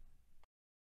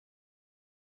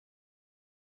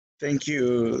 Thank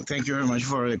you very much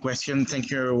for the question. Thank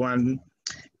you, everyone.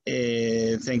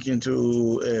 Thank you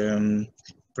to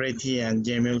Preethi and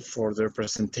jemuel for their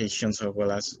presentations, as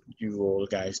well as you all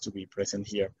guys to be present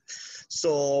here.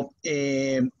 So,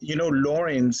 you know,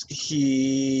 Lorenz,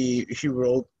 he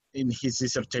wrote in his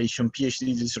dissertation,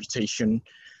 PhD dissertation,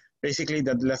 basically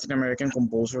that Latin American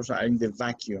composers are in the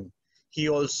vacuum. He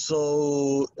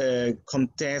also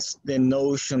contests the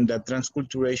notion that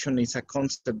transculturation is a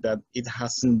concept that it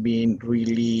hasn't been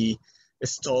really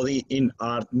studied in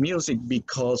art music,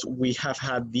 because we have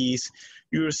had this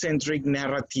Eurocentric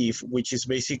narrative, which is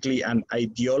basically an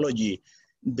ideology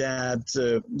that,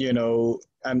 you know,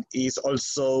 and is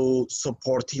also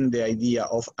supporting the idea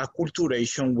of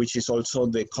acculturation, which is also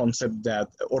the concept that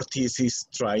Ortiz is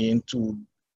trying to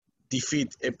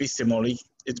defeat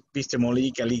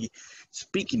epistemologically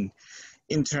speaking,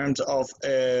 in terms of,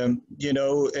 you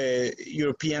know,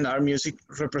 European art music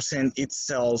represent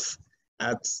itself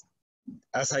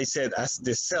as I said, as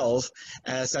the self,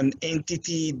 as an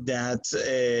entity that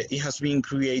it has been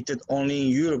created only in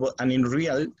Europe, and in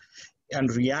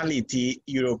reality,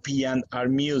 European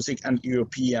art music and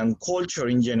European culture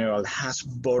in general has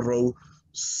borrowed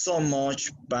so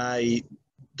much by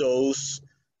those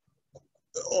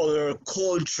other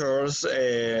cultures,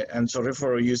 and sorry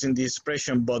for using this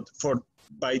expression, but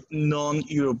by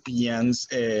non-Europeans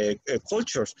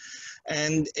cultures.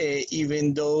 And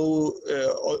even though,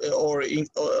 or in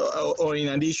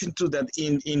addition to that,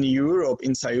 in Europe,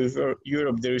 inside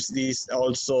Europe, there's this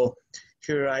also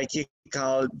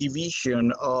hierarchical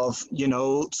division of, you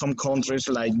know, some countries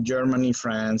like Germany,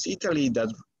 France, Italy, that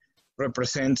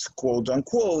represents, quote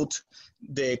unquote,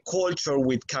 the culture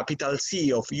with capital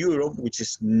C of Europe, which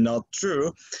is not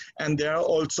true. And there are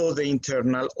also the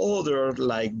internal order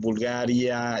like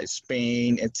Bulgaria,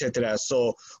 Spain, etc.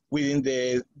 So within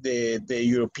the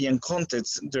European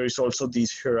context, there is also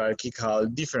these hierarchical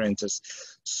differences.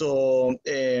 So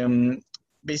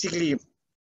basically,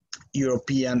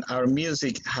 European art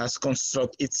music has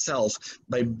constructed itself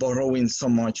by borrowing so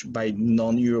much by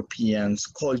non-European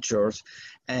cultures.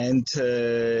 And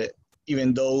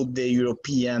even though the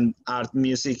European art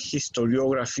music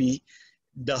historiography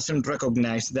doesn't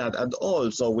recognize that at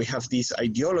all. So we have this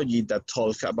ideology that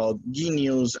talks about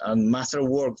genius and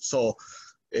masterwork. So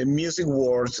music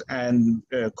works and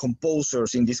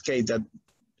composers, in this case, that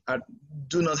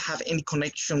do not have any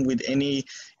connection with any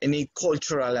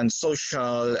cultural and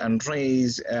social and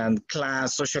race and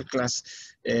class, social class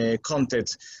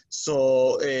context.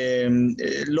 So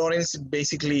Lorenz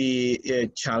basically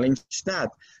challenged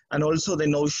that. And also the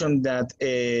notion that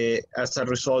as a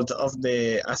result of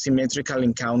the asymmetrical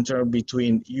encounter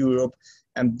between Europe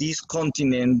and this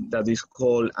continent that is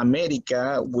called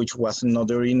America, which was not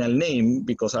the original name,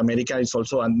 because America is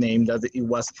also a name that it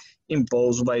was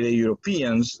imposed by the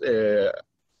Europeans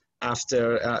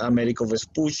after Amerigo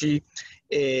Vespucci.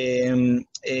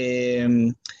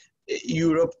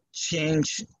 Europe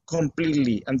changed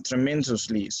completely and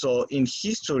tremendously. So in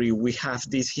history, we have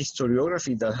this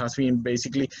historiography that has been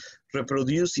basically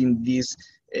reproducing this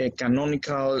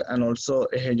canonical and also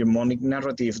a hegemonic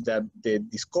narrative that the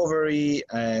discovery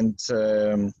and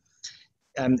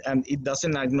it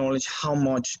doesn't acknowledge how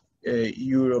much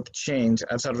Europe changed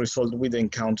as a result with the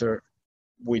encounter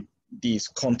with this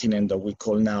continent that we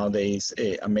call nowadays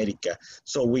America.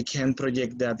 So we can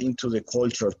project that into the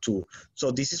culture too.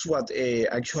 So this is what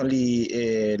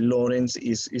actually Lorenz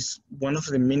is one of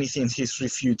the many things he's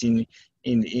refuting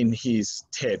in his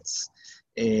texts.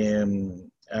 Yeah,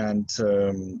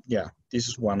 this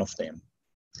is one of them.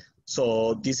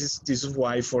 So this is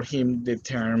why for him the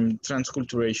term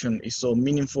transculturation is so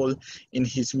meaningful in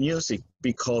his music,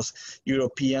 because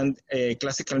European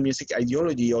classical music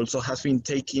ideology also has been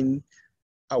taking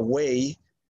away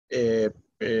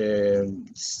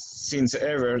since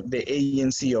ever the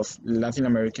agency of Latin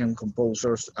American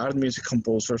composers, art music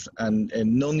composers, and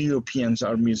non-Europeans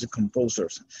art music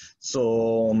composers.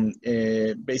 So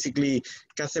basically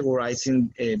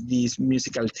categorizing these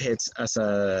musical texts as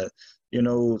a, you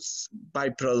know,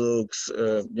 byproducts,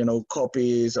 you know,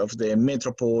 copies of the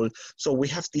metropole. So we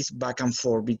have this back and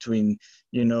forth between,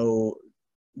 you know,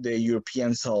 the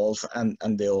European self and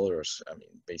the others. I mean,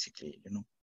 basically, you know.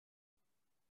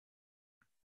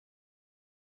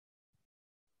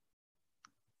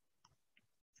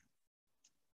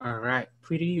 All right,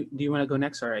 Preethi, do you want to go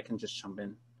next, or I can just jump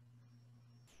in?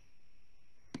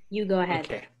 You go ahead.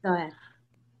 Okay. Go ahead.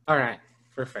 All right,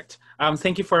 perfect.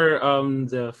 Thank you for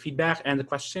the feedback and the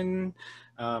question,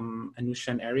 Anusha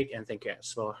and Eric, and thank you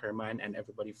as well, Hermann, and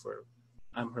everybody for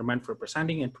Hermann for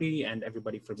presenting, and Preethi, and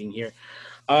everybody for being here.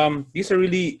 These are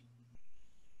really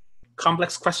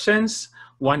complex questions.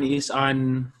 One is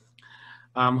on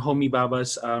Homi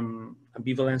Bhabha's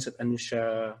ambivalence that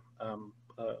Anusha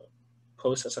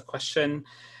posed as a question,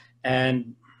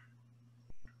 and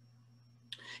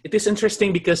it is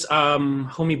interesting because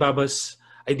Homi Bhabha's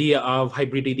idea of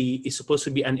hybridity is supposed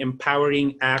to be an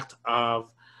empowering act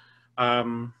of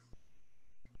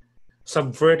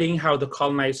subverting how the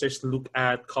colonizers look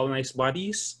at colonized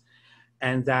bodies,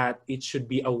 and that it should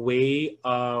be a way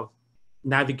of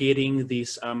navigating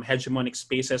these hegemonic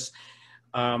spaces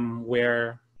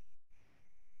where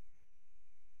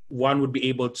one would be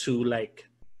able to like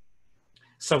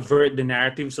subvert the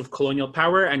narratives of colonial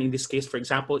power. And in this case, for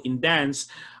example, in dance,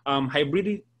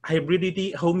 hybridity,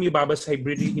 Homi Bhabha's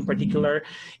hybridity in particular,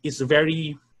 is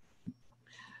very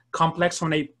complex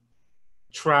when I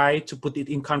try to put it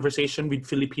in conversation with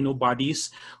Filipino bodies,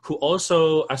 who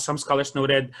also, as some scholars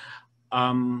noted,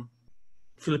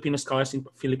 Filipino scholars,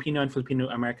 Filipino and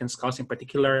Filipino-American scholars in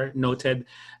particular, noted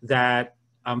that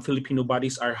Filipino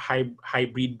bodies are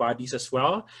hybrid bodies as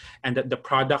well, and that the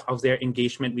product of their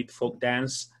engagement with folk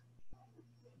dance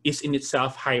is in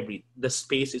itself hybrid. The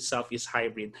space itself is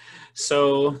hybrid.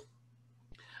 So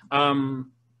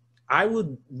I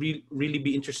would really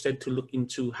be interested to look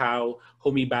into how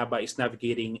Homi Bhabha is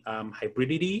navigating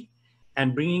hybridity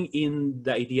and bringing in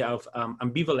the idea of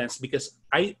ambivalence, because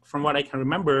from what I can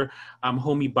remember,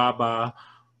 Homi Bhabha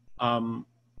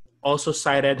also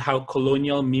cited how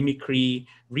colonial mimicry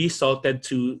resulted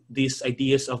to these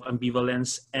ideas of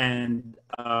ambivalence and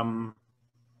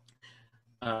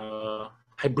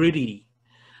hybridity.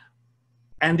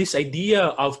 And this idea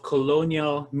of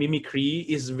colonial mimicry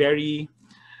is very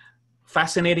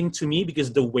fascinating to me,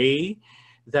 because the way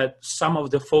that some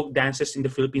of the folk dances in the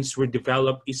Philippines were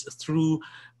developed is through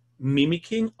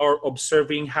mimicking or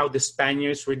observing how the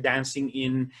Spaniards were dancing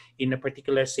in a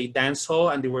particular, say, dance hall,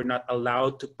 and they were not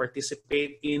allowed to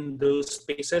participate in those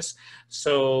spaces.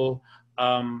 So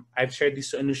I've shared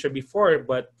this to Anusha before,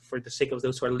 but for the sake of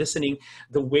those who are listening,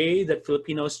 the way that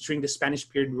Filipinos during the Spanish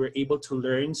period were able to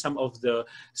learn some of the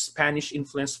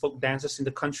Spanish-influenced folk dances in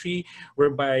the country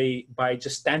were by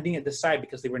just standing at the side,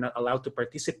 because they were not allowed to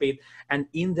participate. And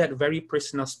in that very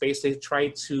personal space, they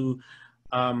tried to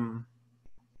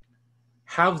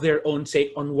have their own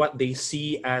take on what they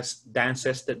see as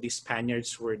dances that the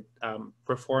Spaniards were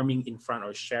performing in front,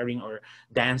 or sharing or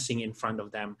dancing in front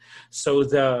of them. So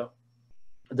the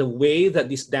way that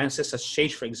these dances has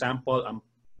changed, for example,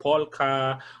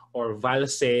 polka or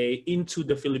valse into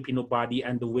the Filipino body,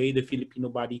 and the way the Filipino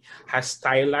body has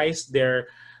stylized their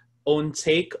own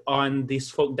take on these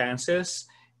folk dances,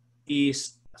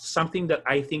 is something that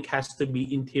I think has to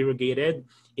be interrogated,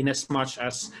 in as much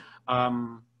as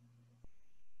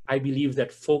I believe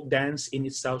that folk dance in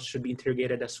itself should be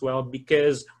interrogated as well,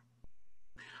 because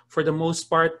for the most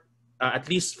part, at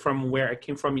least from where I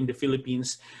came from in the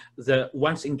Philippines,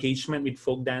 one's engagement with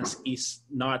folk dance is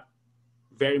not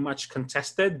very much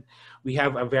contested. We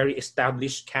have a very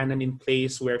established canon in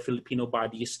place where Filipino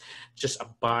bodies just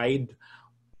abide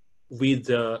with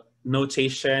the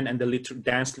notation and the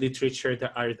dance literature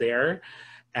that are there.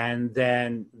 And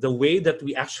then the way that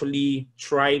we actually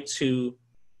try to,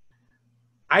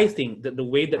 I think that the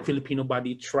way that Filipino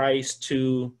body tries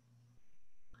to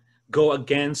go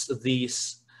against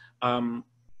these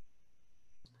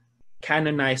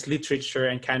canonized literature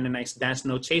and canonized dance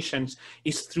notations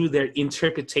is through their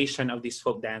interpretation of these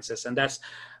folk dances. And that's,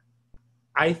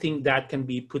 I think that can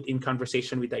be put in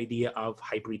conversation with the idea of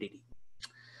hybridity.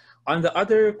 On the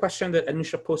other question that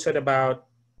Anusha posted about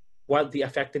what the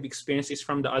affective experience is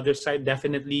from the other side.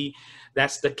 Definitely,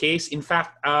 that's the case. In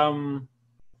fact,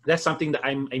 that's something that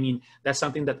that's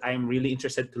something that I'm really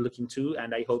interested to look into,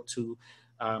 and I hope to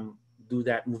do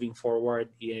that moving forward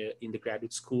in the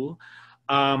graduate school.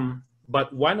 But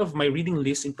one of my reading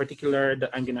lists in particular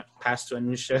that I'm gonna pass to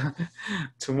Anusha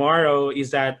tomorrow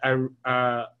is that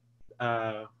a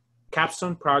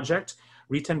capstone project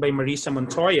written by Marisa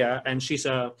Montoya, and she's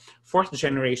a fourth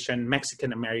generation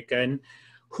Mexican-American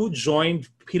who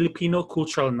joined Filipino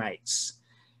Cultural Nights.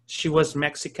 She was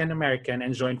Mexican-American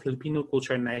and joined Filipino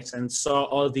Cultural Nights and saw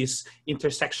all these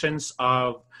intersections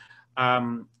of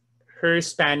her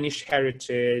Spanish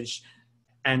heritage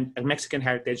and Mexican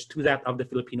heritage to that of the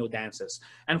Filipino dances.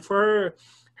 And for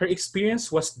her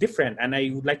experience was different. And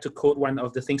I would like to quote one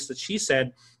of the things that she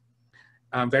said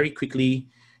very quickly.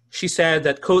 She said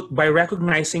that, quote, by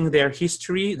recognizing their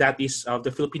history, that is of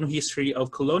the Filipino history of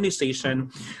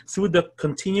colonization, through the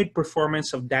continued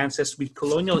performance of dances with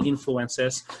colonial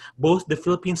influences, both the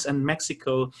Philippines and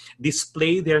Mexico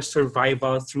display their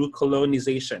survival through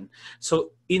colonization.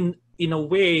 So in a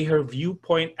way, her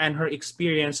viewpoint and her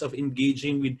experience of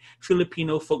engaging with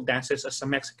Filipino folk dances as a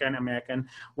Mexican-American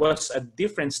was a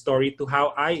different story to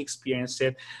how I experienced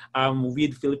it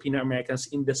with Filipino-Americans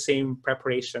in the same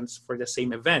preparations for the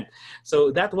same event.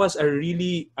 So that was a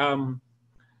really an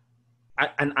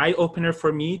eye-opener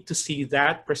for me to see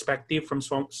that perspective from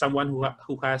someone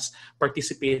who has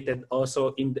participated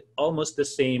also in almost the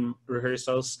same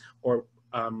rehearsals or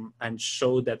and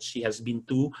show that she has been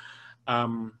to.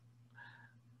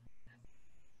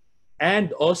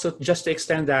 And also just to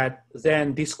extend that,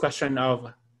 then this question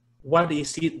of what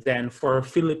is it then for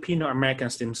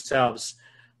Filipino-Americans themselves,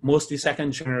 mostly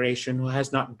second generation who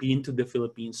has not been to the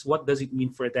Philippines, what does it mean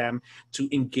for them to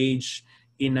engage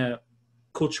in a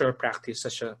cultural practice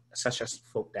such as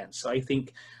folk dance? So I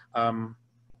think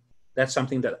that's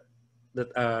something that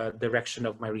direction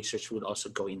of my research would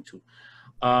also go into.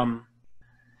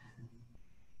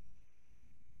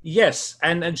 Yes,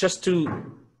 and just to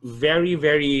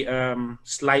very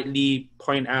slightly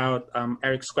point out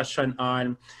Eric's question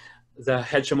on the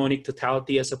hegemonic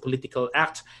totality as a political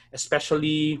act,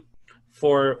 especially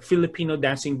for Filipino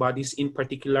dancing bodies in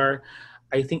particular.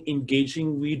 I think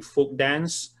engaging with folk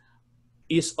dance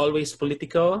is always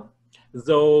political,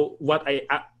 though what I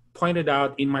pointed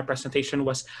out in my presentation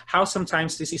was how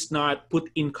sometimes this is not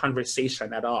put in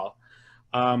conversation at all.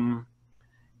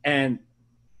 And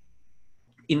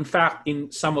in fact,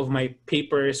 in some of my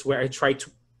papers where I try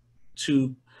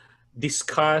to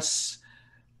discuss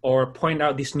or point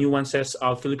out these nuances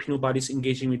of Filipino bodies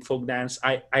engaging with folk dance,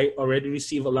 I already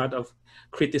receive a lot of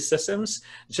criticisms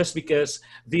just because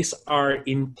these are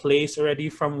in place already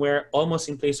almost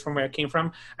in place from where I came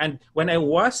from. And when I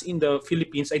was in the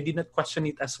Philippines, I did not question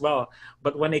it as well.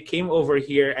 But when I came over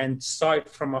here and saw it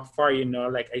from afar,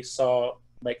 like I saw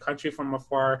my country from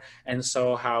afar and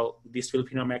saw how these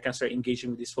Filipino-Americans are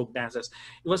engaging with these folk dances,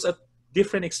 it was a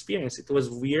different experience. It was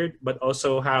weird, but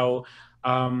also how,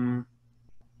 of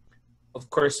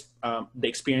course, the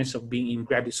experience of being in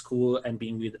graduate school and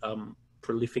being with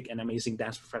prolific and amazing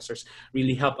dance professors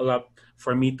really helped a lot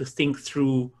for me to think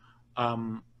through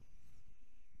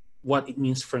what it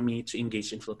means for me to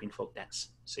engage in Philippine folk dance.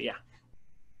 So yeah.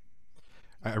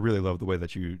 I really love the way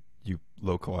that you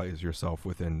localize yourself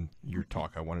within your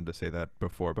talk. I wanted to say that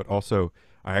before, but also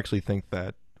I actually think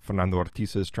that Fernando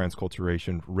Ortiz's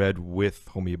transculturation read with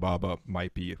Homi Bhabha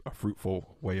might be a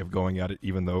fruitful way of going at it,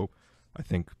 even though I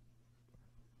think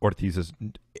Ortiz is,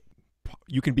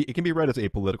 it can be read as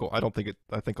apolitical. I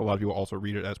think a lot of people also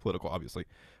read it as political, obviously,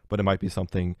 but it might be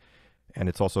something, and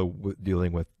it's also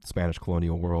dealing with Spanish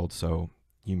colonial world. So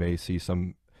you may see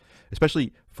some,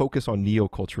 especially focus on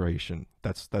neoculturation.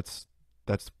 That's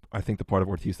I think the part of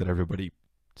Ortiz that everybody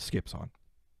skips on,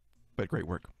 but great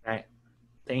work. Right.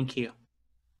 Thank you.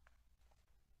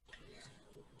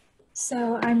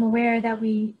 So I'm aware that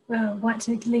we want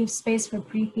to leave space for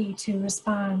Preethi to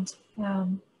respond,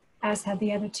 as have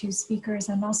the other two speakers.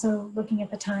 I'm also looking at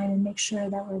the time and make sure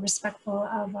that we're respectful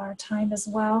of our time as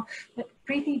well. But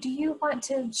Preethi, do you want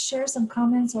to share some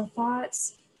comments or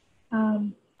thoughts?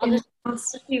 I'll just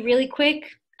be really quick.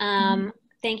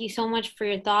 Thank you so much for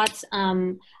your thoughts.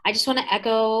 I just want to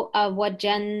echo what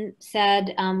Jen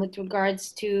said with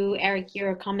regards to, Eric,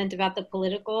 your comment about the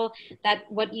political,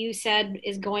 that what you said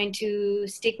is going to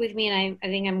stick with me, and I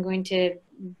think I'm going to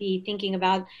be thinking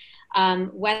about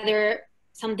whether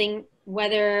some of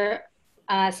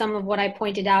what I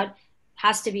pointed out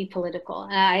has to be political.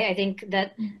 I think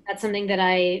that that's something that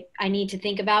I need to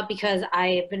think about, because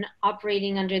I have been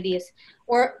operating under the,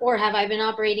 or have I been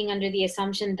operating under the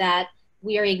assumption that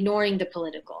we are ignoring the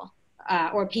political,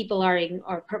 or people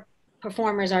are,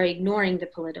 performers are ignoring the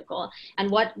political,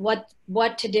 and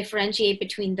what to differentiate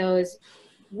between those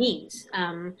means,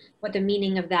 what the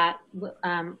meaning of that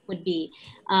would be.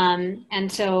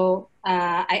 And so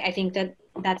I think that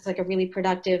that's like a really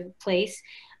productive place.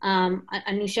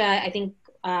 Anusha, I think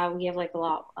we have like a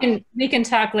lot. We can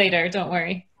talk later, don't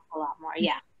worry. A lot more,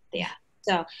 yeah.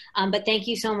 So, but thank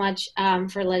you so much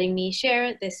for letting me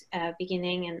share this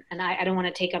beginning, and I don't want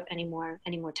to take up any more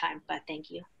time, but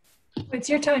thank you. It's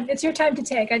your time. It's your time to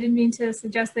take. I didn't mean to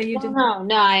suggest that you did. No,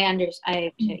 I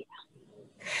understand. Yeah.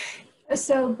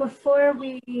 So before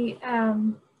we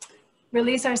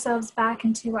release ourselves back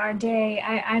into our day,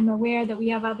 I'm aware that we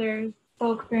have other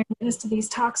folk bearing witness to these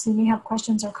talks who may have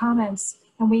questions or comments.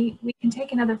 And we can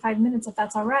take another 5 minutes if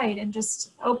that's all right, and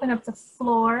just open up the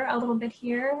floor a little bit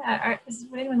here.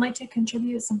 Would anyone like to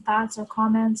contribute some thoughts or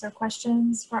comments or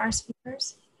questions for our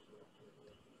speakers?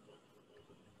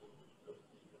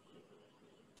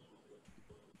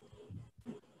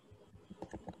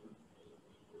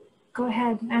 Go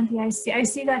ahead, Andy. I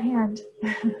see that hand.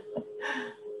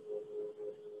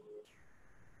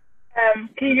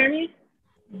 Can you hear me?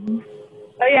 Mm-hmm.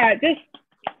 Oh yeah,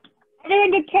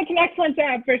 everyone did such an excellent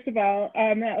job, first of all.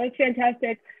 That was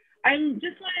fantastic. I'm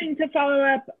just wanting to follow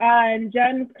up on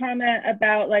Jen's comment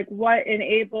about like what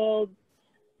enabled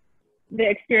the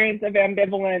experience of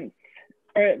ambivalence,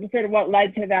 or sort of what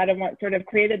led to that, and what sort of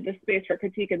created the space for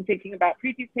critique, and thinking about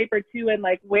Preethi's paper too, and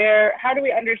like how do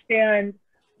we understand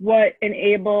what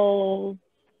enables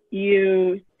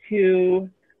you to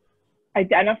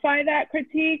identify that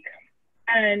critique?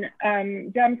 And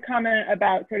Jem's comment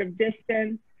about sort of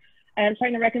distance, and I'm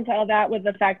trying to reconcile that with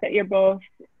the fact that you're both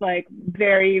like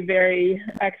very, very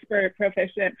expert,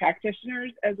 proficient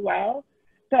practitioners as well.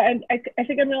 So I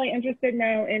think I'm really interested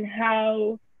now in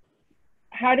how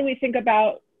do we think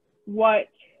about what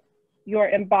your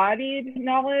embodied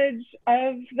knowledge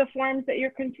of the forms that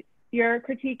you're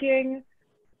critiquing,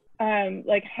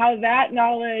 like how that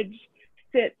knowledge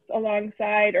sits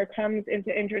alongside or comes into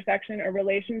intersection or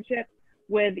relationship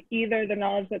with either the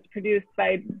knowledge that's produced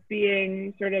by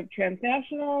being sort of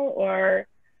transnational or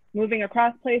moving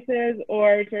across places,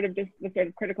 or sort of just the sort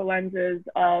of critical lenses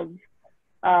of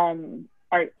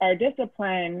our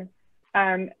discipline.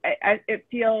 It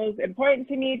feels important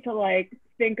to me to like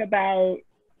think about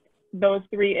those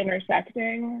three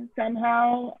intersecting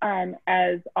somehow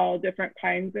as all different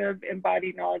kinds of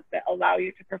embodied knowledge that allow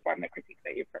you to perform the critique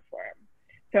that you perform.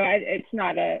 So it's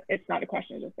not a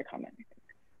question, just a comment.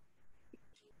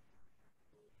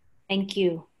 Thank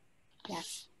you.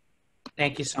 Yes.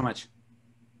 Thank you so much.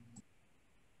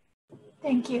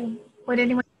 Thank you. Would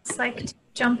anyone else like to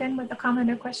jump in with a comment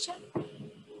or question?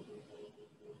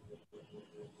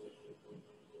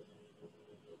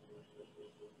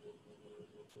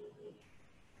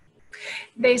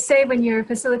 They say when you're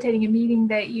facilitating a meeting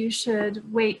that you should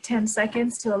wait 10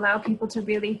 seconds to allow people to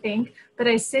really think. But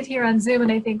I sit here on Zoom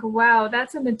and I think, wow,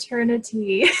 that's an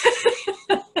eternity.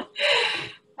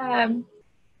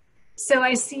 So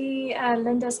I see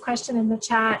Linda's question in the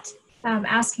chat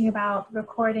asking about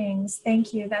recordings.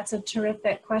 Thank you. That's a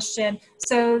terrific question.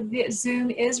 So the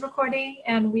Zoom is recording,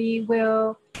 and we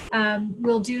will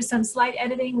we'll do some slight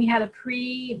editing. We had a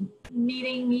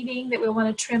meeting that we'll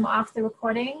want to trim off the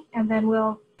recording, and then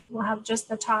we'll have just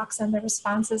the talks and the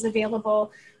responses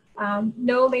available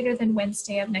no later than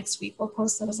Wednesday of next week. We'll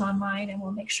post those online, and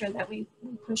we'll make sure that we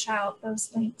push out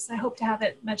those links. I hope to have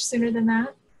it much sooner than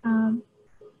that,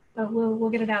 but we'll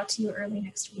get it out to you early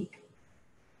next week.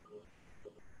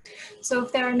 So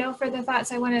if there are no further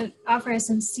thoughts, I want to offer a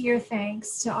sincere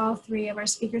thanks to all three of our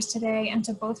speakers today, and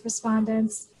to both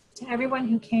respondents, to everyone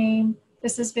who came.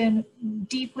 This has been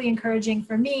deeply encouraging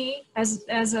for me as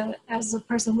a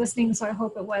person listening, so I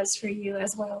hope it was for you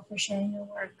as well, for sharing your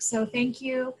work. So thank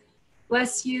you,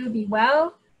 bless you, be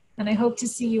well, and I hope to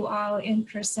see you all in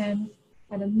person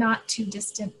at a not too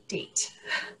distant date.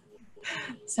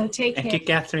 So take care. Thank you,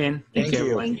 Catherine. Thank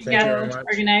you. Thank you for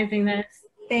organizing this.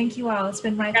 Thank you all. It's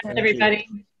been my pleasure. Everybody.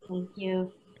 Thank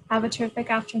you. Have a terrific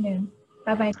afternoon.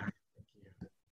 Bye-bye.